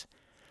societies.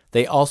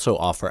 They also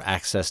offer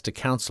access to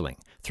counseling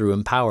through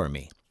Empower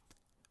Me.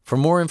 For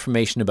more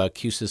information about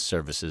CUSA's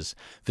services,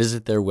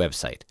 visit their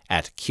website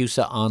at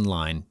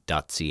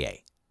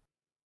cusaonline.ca.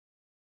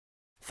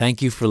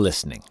 Thank you for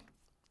listening.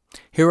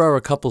 Here are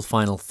a couple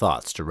final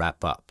thoughts to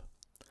wrap up.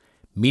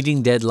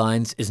 Meeting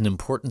deadlines is an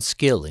important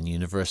skill in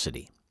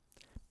university.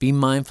 Be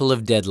mindful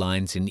of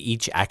deadlines in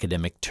each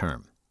academic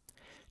term.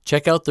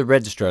 Check out the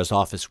Registrar's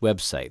Office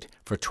website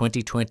for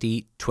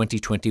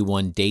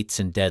 2020-2021 dates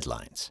and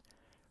deadlines.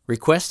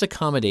 Request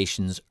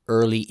accommodations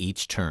early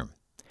each term.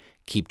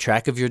 Keep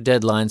track of your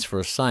deadlines for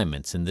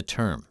assignments in the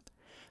term.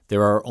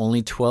 There are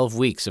only 12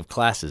 weeks of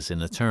classes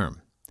in a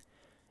term.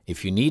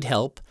 If you need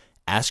help,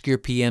 ask your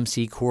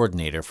PMC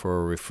coordinator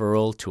for a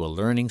referral to a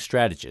learning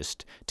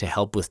strategist to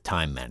help with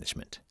time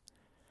management.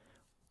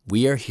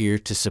 We are here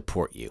to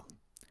support you.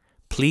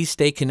 Please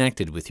stay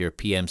connected with your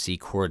PMC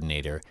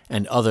coordinator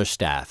and other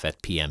staff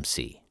at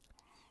PMC.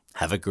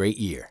 Have a great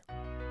year.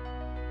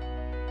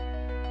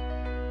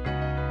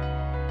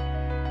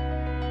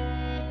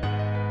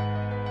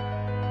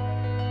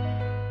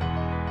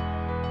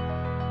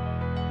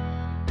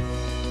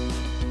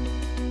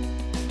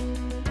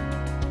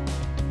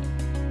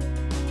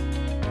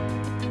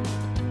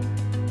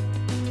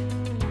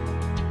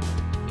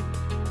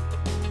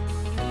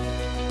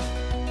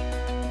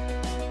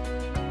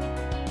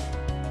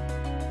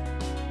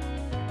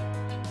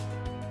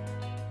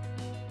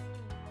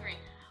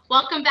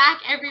 Welcome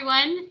back,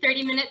 everyone.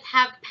 30 minutes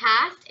have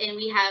passed and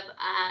we have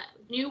a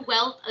new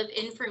wealth of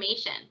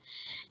information.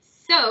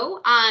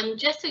 So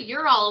just so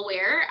you're all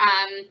aware,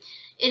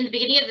 in the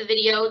beginning of the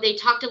video, they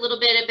talked a little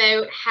bit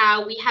about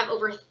how we have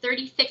over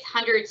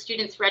 3,600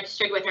 students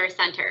registered with our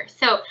center.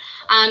 So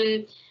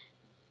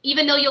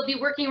even though you'll be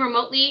working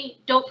remotely,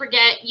 don't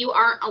forget you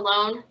aren't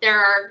alone. There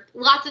are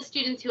lots of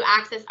students who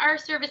access our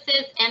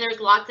services, and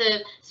there's lots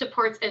of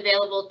supports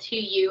available to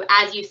you,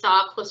 as you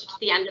saw closer to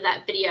the end of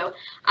that video,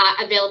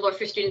 available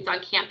for students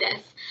on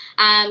campus.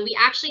 We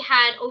actually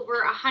had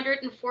over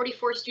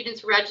 144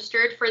 students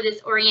registered for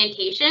this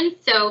orientation.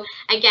 So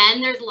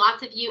again, there's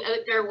lots of you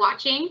out there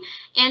watching.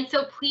 And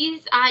so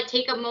please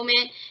take a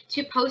moment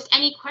to post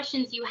any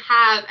questions you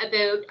have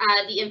about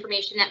the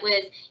information that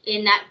was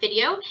in that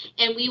video,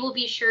 and we will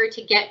be sure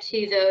to get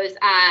to those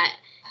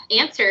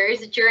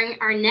answers during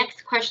our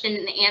next question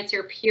and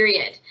answer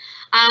period.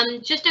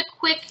 Just a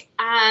quick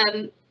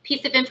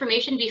piece of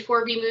information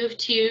before we move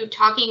to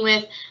talking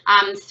with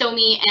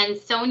Somi and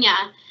Sonia,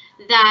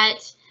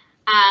 that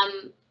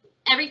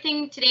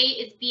Everything today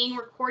is being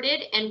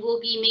recorded and will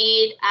be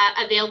made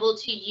available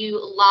to you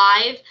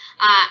live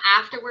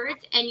afterwards,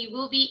 and you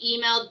will be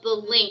emailed the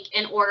link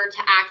in order to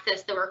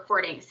access the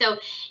recording. So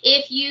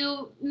if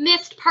you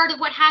missed part of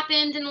what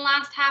happened in the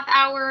last half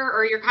hour,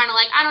 or you're kind of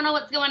like, I don't know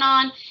what's going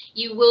on,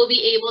 you will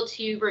be able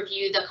to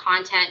review the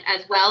content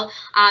as well.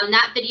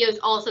 That video is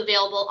also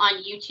available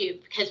on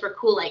YouTube because we're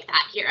cool like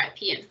that here at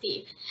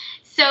PMC.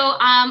 So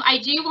I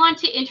do want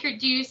to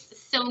introduce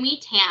Somi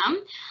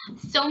Tam.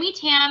 Somi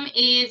Tam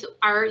is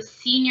our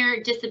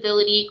Senior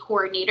Disability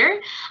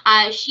Coordinator.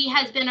 She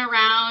has been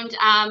around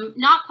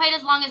not quite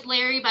as long as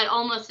Larry, but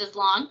almost as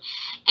long.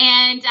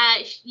 And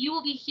you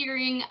will be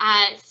hearing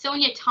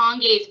Sonia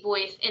Tongay's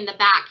voice in the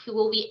back, who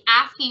will be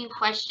asking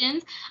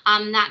questions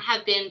that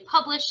have been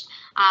published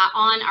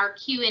on our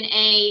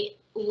Q&A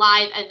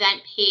live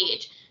event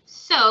page.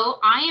 So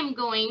I am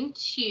going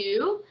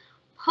to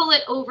pull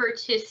it over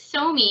to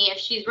Somi if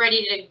she's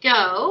ready to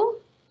go.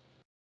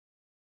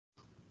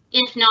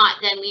 If not,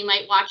 then we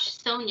might watch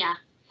Sonia.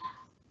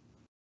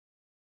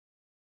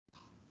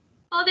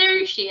 Oh,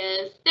 there she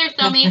is. There's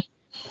Somi.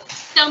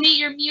 Somi,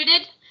 you're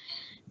muted.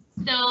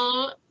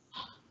 So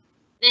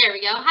there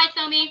we go. Hi,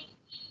 Somi.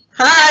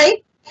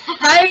 Hi.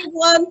 Hi,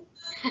 everyone.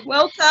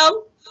 Welcome.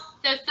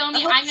 So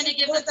Somi, I'm going to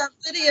give that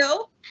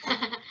video.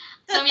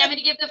 Somi, I'm going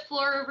to give the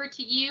floor over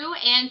to you,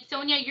 and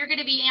Sonia, you're going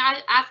to be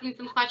asking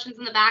some questions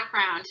in the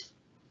background.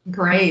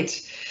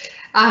 Great.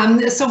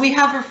 So we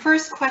have our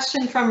first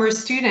question from our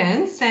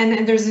students,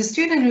 and there's a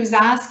student who's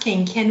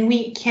asking, can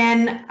we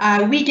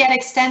get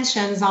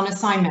extensions on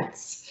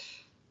assignments?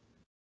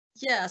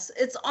 Yes,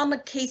 it's on a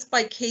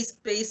case-by-case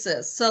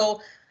basis.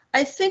 So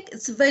I think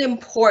it's very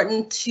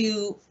important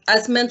to,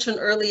 as mentioned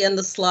earlier in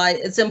the slide,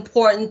 it's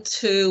important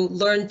to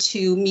learn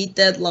to meet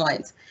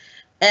deadlines.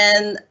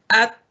 And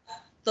at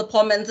the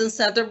Paul Menton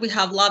Centre, we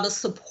have a lot of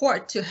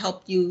support to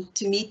help you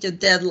to meet your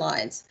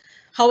deadlines.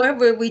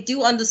 However, we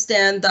do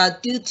understand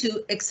that due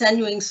to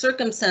extenuating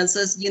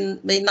circumstances, you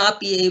may not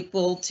be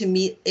able to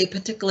meet a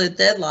particular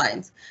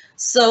deadline.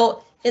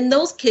 So in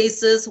those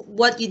cases,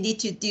 what you need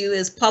to do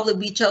is probably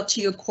reach out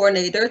to your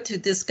coordinator to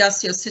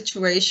discuss your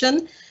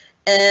situation.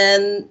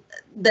 And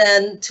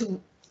then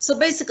so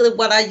basically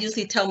what I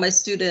usually tell my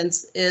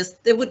students is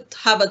they would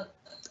have a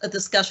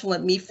discussion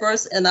with me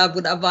first, and I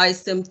would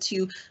advise them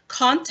to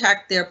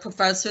contact their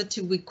professor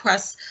to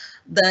request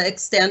the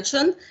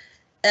extension,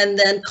 and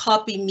then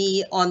copy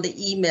me on the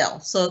email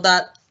so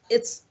that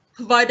it's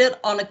provided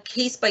on a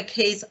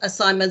case-by-case,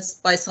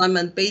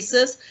 assignment-by-assignment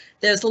basis.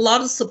 There's a lot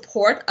of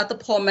support at the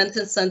Paul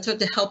Menton Centre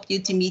to help you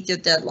to meet your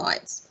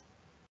deadlines.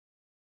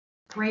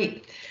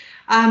 Great.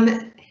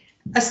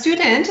 A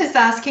student is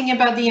asking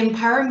about the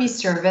Empower Me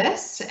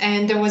service,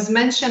 and there was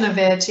mention of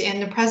it in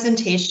the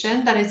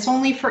presentation that it's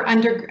only for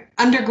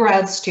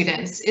undergrad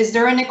students. Is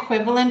there an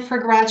equivalent for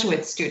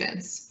graduate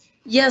students?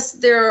 Yes,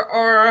 there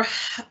are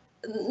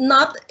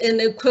not an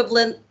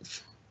equivalent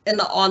in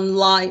the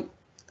online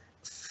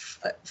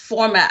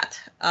format.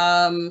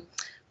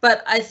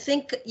 But I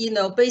think,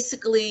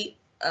 basically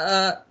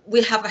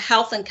we have a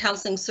health and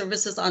counseling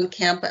services on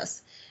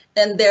campus,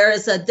 and there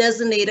is a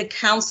designated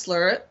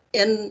counselor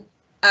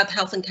at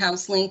Health and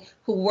Counseling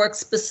who works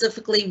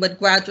specifically with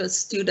graduate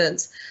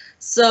students.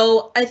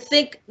 So I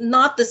think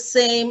not the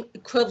same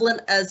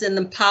equivalent as in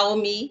Empower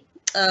Me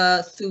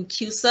through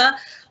CUSA,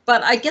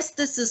 but I guess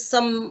this is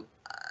some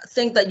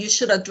thing that you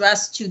should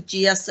address to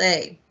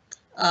GSA,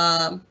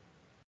 the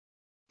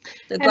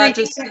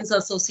Graduate Students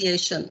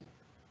Association.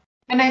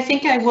 And I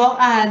think I will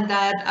add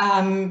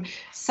that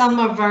some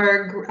of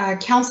our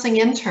counseling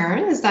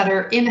interns that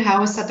are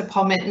in-house at the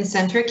Paul Menton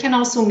Centre can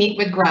also meet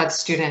with grad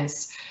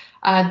students.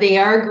 They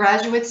are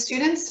graduate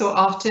students, so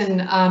often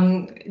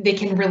they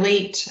can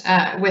relate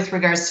with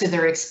regards to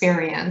their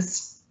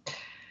experience.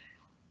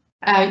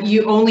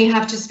 You only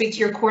have to speak to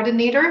your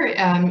coordinator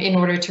in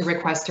order to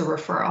request a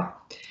referral.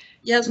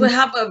 Yes, we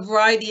have a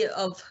variety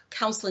of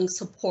counseling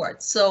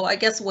support. So I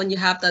guess when you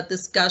have that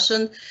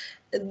discussion,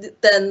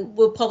 then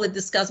we'll probably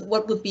discuss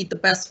what would be the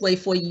best way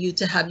for you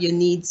to have your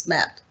needs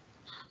met.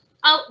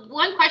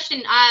 One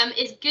question,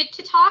 is Good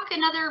to Talk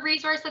another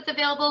resource that's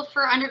available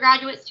for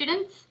undergraduate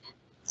students?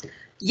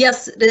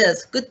 Yes, it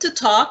is. Good to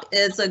Talk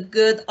is a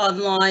good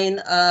online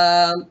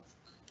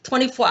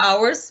 24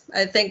 hours,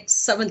 I think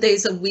 7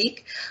 days a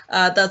week,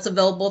 that's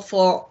available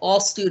for all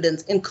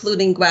students,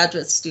 including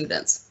graduate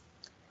students.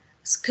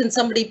 Can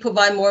somebody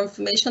provide more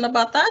information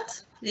about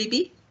that,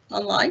 maybe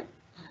online?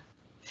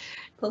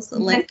 Post a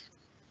link.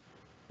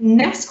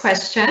 Next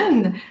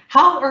question.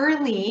 How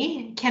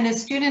early can a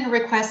student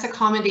request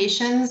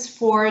accommodations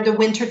for the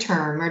winter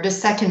term or the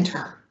second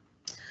term?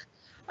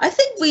 I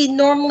think we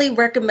normally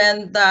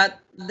recommend that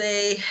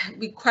they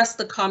request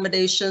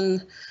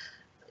accommodation,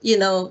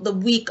 the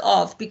week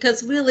off,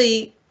 because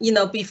really,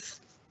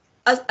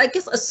 I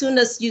guess as soon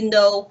as you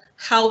know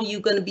how you're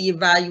going to be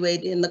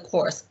evaluated in the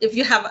course. If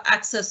you have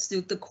access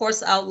to the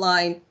course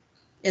outline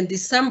in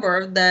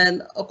December,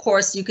 then of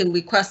course you can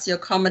request your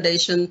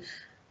accommodation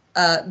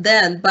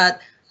then. But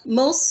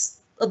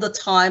most of the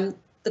time,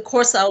 the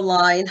course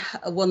outline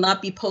will not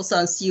be posted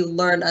on CU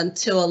Learn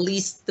until at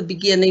least the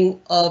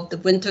beginning of the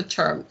winter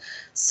term.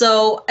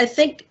 So I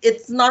think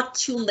it's not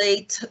too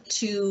late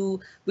to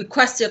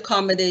request the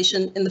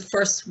accommodation in the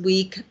first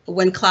week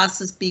when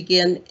classes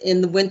begin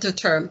in the winter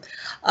term.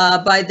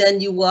 By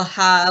then you will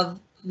have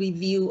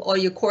review all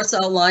your course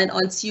outline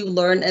on CU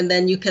Learn, and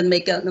then you can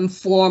make an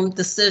informed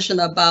decision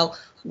about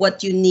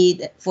what you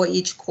need for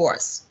each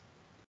course.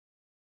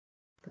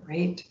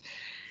 Great.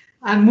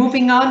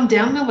 Moving on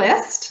down the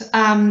list.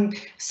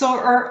 So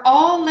are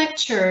all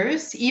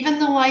lectures, even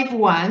the live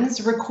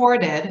ones,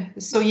 recorded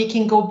so you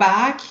can go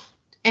back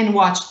and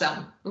watch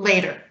them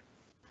later?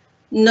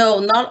 No,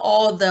 not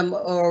all of them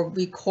are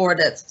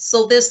recorded.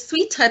 So there's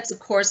 3 types of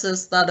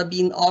courses that are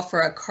being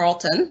offered at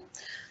Carleton.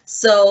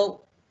 So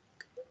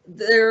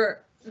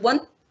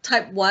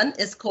type 1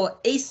 is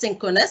called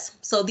asynchronous.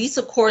 So these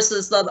are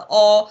courses that are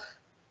all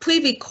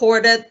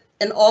pre-recorded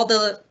and all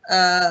the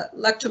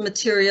lecture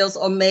materials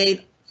are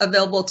made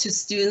available to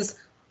students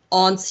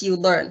on CU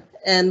Learn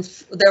and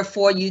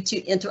therefore you to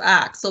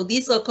interact. So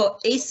these are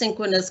called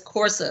asynchronous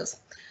courses.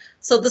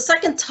 So the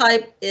second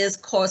type is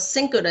called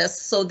synchronous.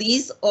 So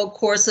these are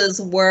courses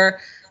where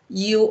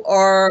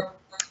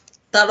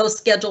that are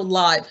scheduled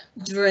live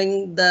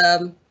during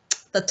the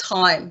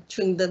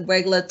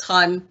regular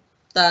time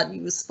that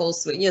you were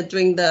supposed to,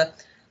 during the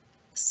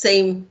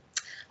same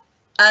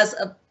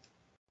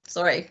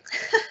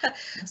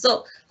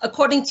so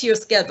according to your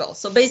schedule.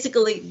 So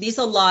basically these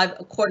are live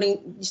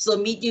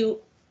you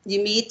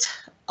meet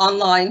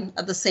online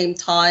at the same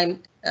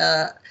time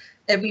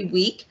every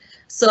week.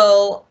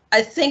 So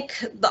I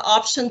think the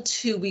option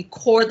to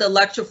record the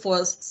lecture for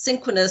a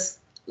synchronous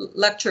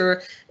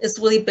lecture is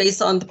really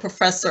based on the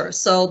professor.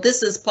 So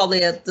this is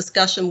probably a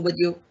discussion with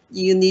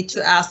you need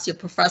to ask your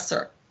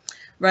professor,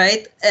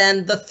 right?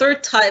 And the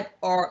third type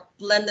are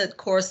blended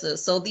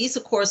courses. So these are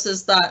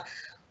courses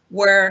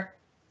where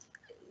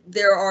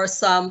there are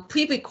some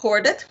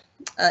pre-recorded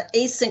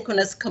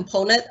asynchronous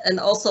component and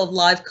also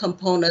live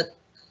component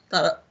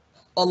that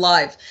are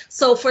live.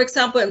 So for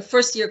example, in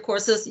first year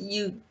courses,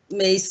 you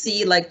may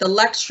see like the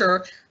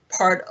lecture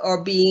part are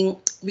being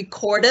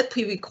recorded,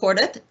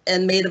 pre-recorded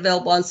and made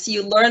available on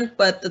CU Learn,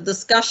 but the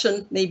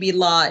discussion may be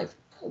live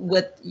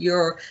with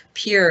your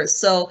peers.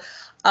 So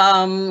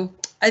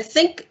I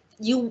think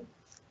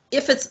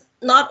if it's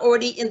not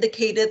already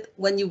indicated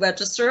when you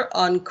register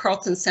on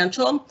Carleton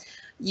Central,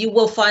 you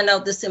will find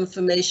out this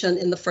information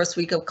in the first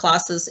week of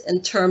classes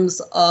in terms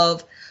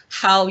of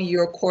how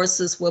your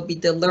courses will be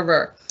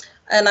delivered.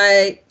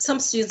 And some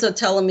students are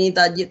telling me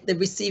that they're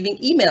receiving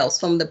emails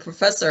from the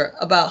professor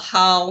about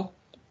how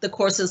the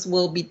courses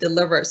will be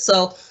delivered.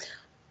 So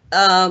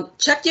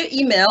check your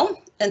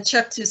email and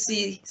check to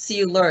see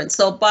you learn.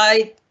 So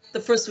by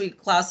the first week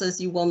of classes,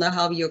 you will know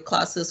how your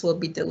classes will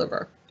be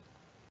delivered.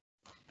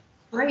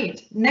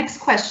 Great. Next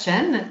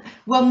question.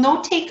 Will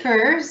note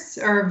takers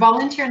or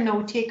volunteer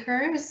note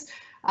takers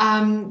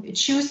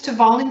choose to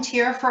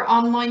volunteer for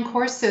online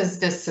courses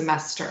this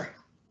semester?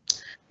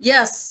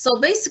 Yes. So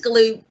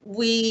basically,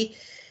 we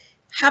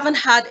haven't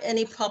had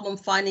any problem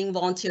finding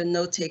volunteer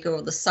note taker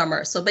over the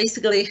summer. So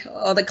basically,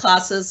 all the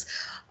classes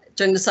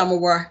during the summer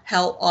were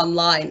held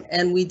online,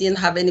 and we didn't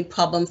have any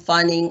problem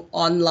finding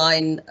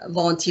online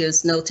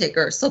volunteers note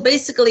takers. So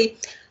basically,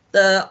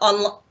 the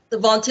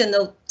volunteer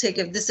note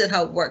taker, this is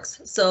how it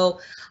works. So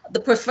the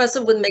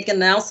professor would make an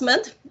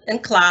announcement in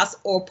class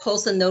or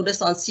post a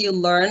notice on CU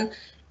Learn.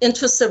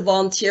 Interested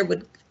volunteer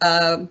would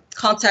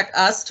contact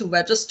us to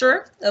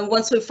register. And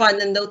once we find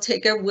a note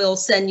taker, we'll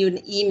send you an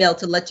email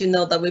to let you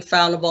know that we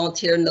found a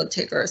volunteer note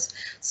takers.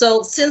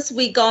 So since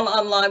we gone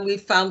online, we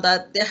found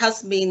that there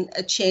has been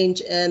a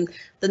change in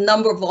the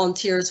number of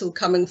volunteers who are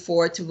coming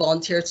forward to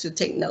volunteer to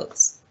take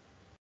notes.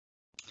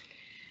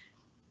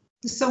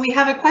 So we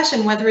have a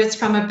question, whether it's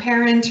from a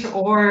parent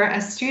or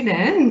a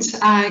student.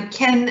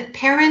 Can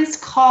parents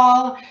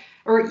call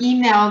or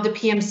email the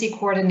PMC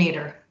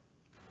coordinator?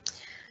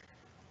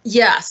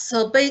 Yeah,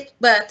 so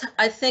but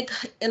I think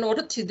in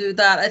order to do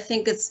that, I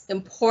think it's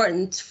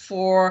important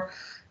for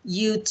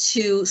you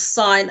to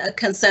sign a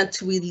consent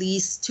to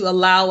release to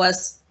allow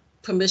us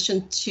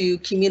permission to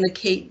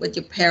communicate with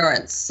your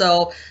parents.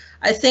 So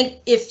I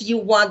think if you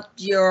want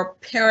your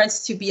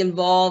parents to be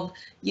involved,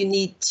 you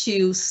need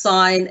to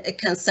sign a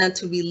consent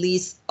to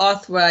release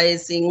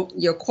authorizing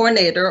your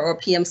coordinator or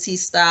PMC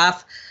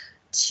staff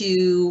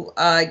to,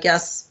 I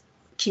guess,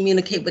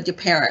 communicate with your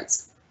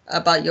parents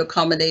about your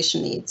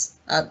accommodation needs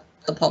at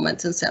the Paul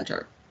Menton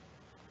Centre.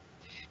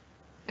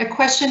 A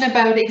question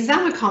about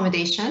exam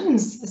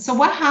accommodations. So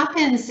what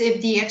happens if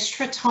the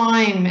extra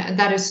time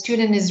that a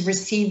student is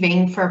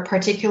receiving for a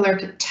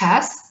particular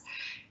test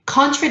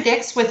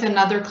contradicts with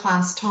another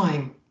class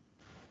time?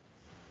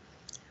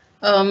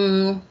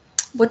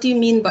 What do you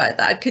mean by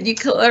that? Could you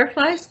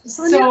clarify,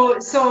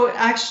 Sonia? So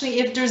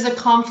actually, if there's a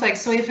conflict,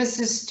 so if a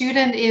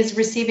student is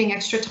receiving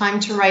extra time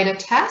to write a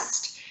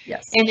test,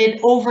 yes, and it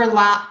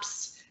overlaps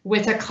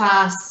with a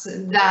class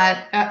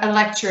that a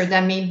lecture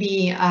that may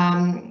be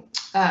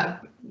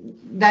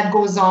that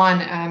goes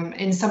on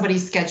in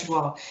somebody's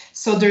schedule.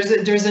 So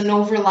there's an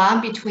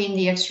overlap between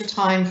the extra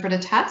time for the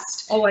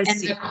test and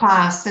the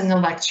class and the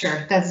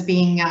lecture that's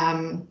being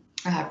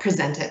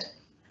presented.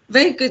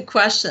 Very good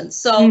question.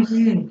 So,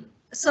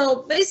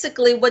 so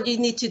basically what you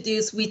need to do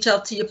is reach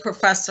out to your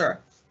professor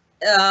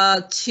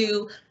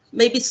to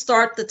maybe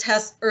start the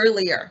test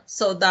earlier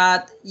so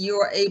that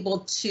you're able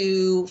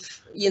to,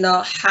 you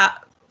know,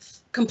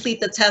 complete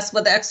the test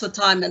with extra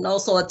time and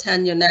also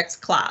attend your next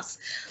class.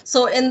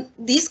 So in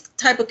these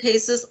type of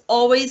cases,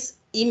 always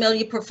email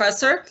your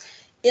professor.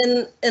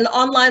 In an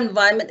online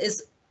environment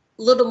is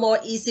a little more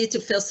easy to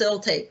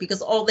facilitate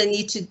because all they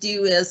need to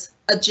do is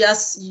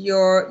adjust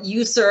your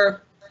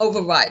user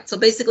override. So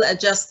basically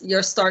adjust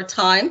your start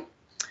time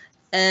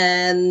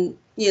and,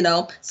 you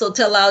know, so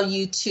to allow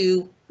you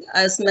to,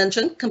 as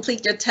mentioned,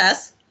 complete your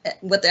test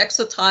with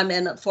extra time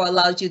and for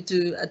allows you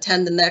to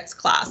attend the next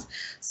class.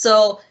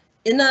 So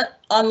in an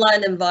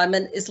online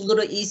environment, it's a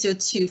little easier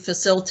to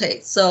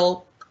facilitate.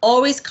 So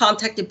always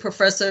contact your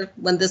professor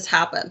when this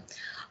happens.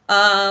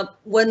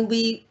 When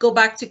we go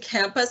back to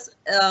campus,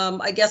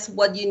 I guess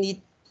what you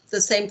need,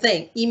 the same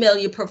thing, email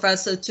your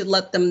professor to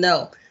let them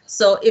know.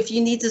 So if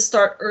you need to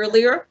start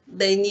earlier,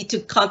 they need to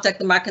contact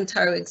the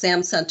McIntyre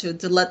Exam Center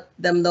to let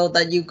them know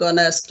that you're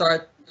gonna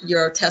start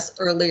your test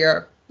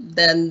earlier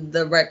than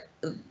the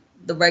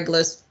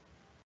regular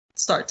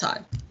start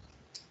time.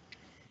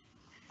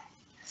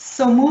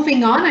 So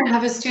moving on, I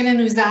have a student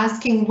who's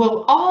asking,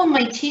 will all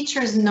my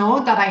teachers know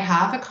that I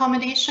have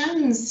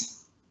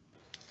accommodations?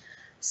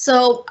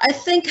 So I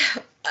think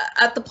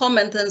at the Paul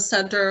Menton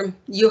Centre,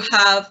 you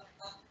have,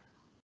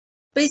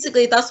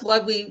 basically that's why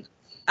we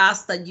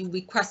ask that you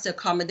request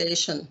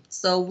accommodation.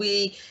 So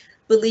we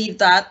believe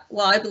that,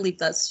 well, I believe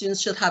that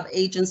students should have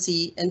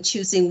agency in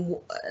choosing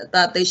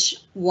that they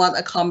want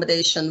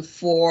accommodation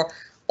for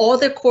all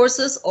their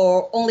courses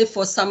or only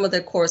for some of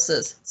their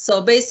courses.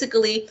 So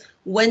basically,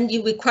 when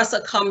you request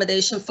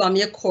accommodation from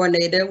your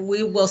coordinator,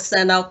 we will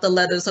send out the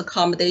letters of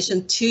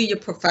accommodation to your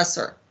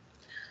professor.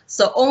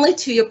 So only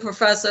to your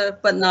professor,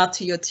 but not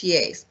to your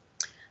TAs.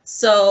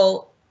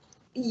 So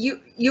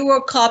you will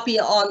copy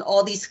on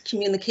all these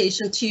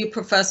communication to your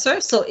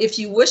professor. So if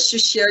you wish to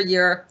share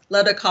your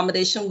letter of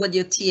accommodation with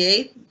your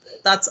TA,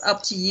 that's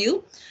up to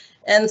you.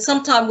 And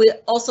sometimes we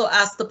also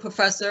ask the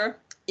professor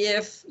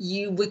if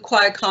you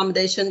require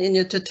accommodation in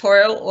your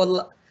tutorial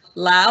or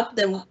lab,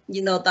 then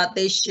you know that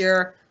they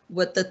share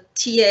with the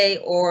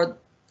TA or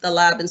the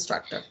lab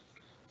instructor.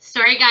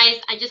 Sorry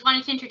guys, I just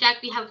wanted to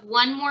interject. We have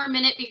 1 more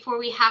minute before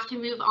we have to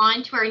move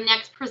on to our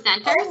next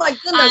presenter. Oh my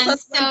goodness,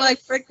 that's went by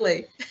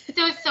quickly.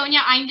 So Sonia,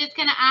 I'm just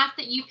going to ask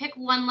that you pick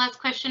one last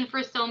question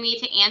for Somi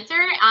to answer,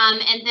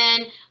 and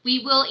then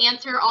we will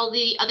answer all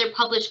the other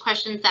published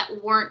questions that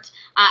weren't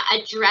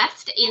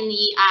addressed in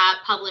the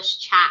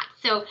published chat.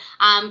 So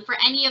for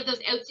any of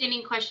those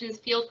outstanding questions,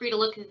 feel free to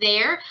look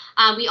there.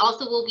 We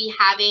also will be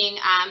having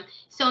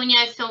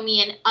Sonia,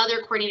 Somi, and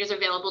other coordinators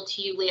available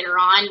to you later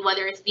on,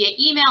 whether it's via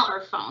email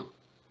or phone.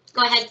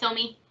 Go ahead,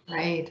 Somi.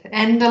 Right,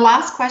 and the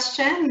last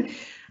question,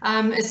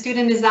 a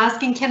student is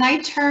asking, can I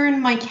turn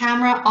my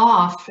camera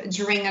off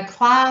during a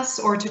class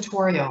or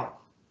tutorial?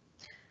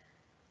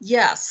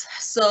 Yes,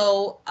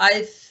 so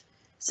I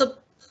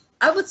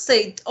would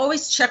say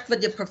always check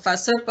with your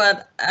professor,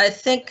 but I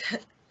think,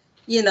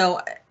 you know,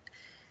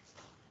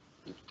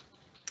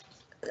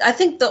 I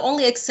think the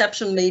only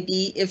exception may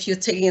be if you're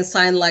taking a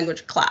sign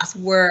language class,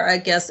 where I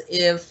guess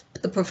if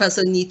the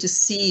professor needs to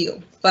see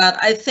you.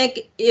 But I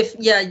think if,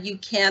 yeah, you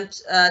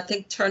can't,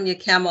 turn your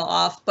camera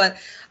off, but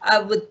I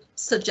would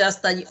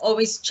suggest that you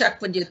always check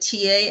with your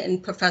TA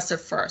and professor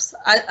first.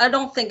 I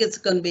don't think it's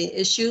going to be an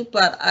issue,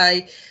 but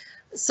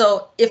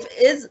so if it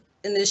is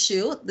an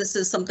issue, this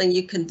is something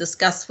you can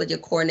discuss with your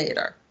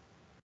coordinator.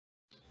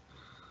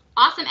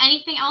 Awesome.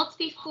 Anything else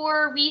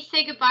before we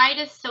say goodbye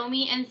to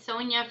Somi and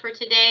Sonia for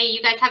today?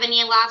 You guys have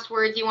any last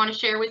words you want to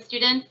share with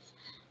students?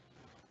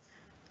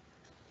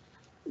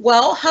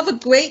 Well, have a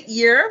great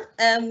year,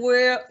 and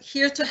we're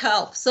here to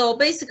help. So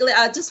basically,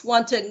 I just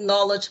want to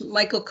acknowledge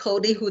Michael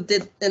Cody, who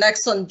did an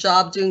excellent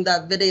job doing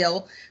that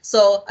video.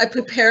 So I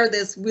prepared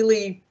this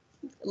really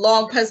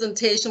long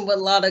presentation with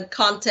a lot of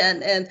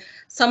content, and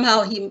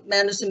somehow he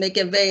managed to make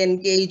it very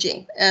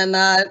engaging. And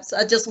so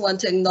I just want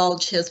to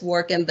acknowledge his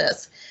work in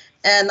this.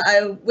 And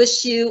I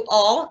wish you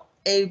all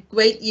a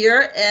great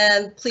year,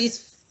 and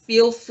please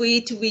feel free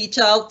to reach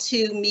out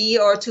to me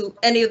or to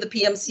any of the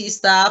PMC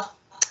staff.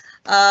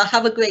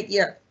 Have a great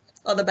year.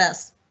 All the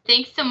best.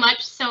 Thanks so much,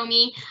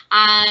 Somi.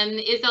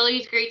 It's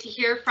always great to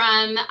hear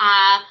from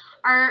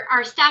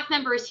our staff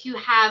members who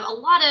have a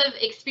lot of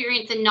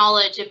experience and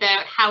knowledge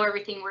about how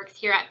everything works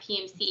here at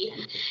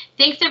PMC.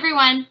 Thanks,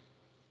 everyone.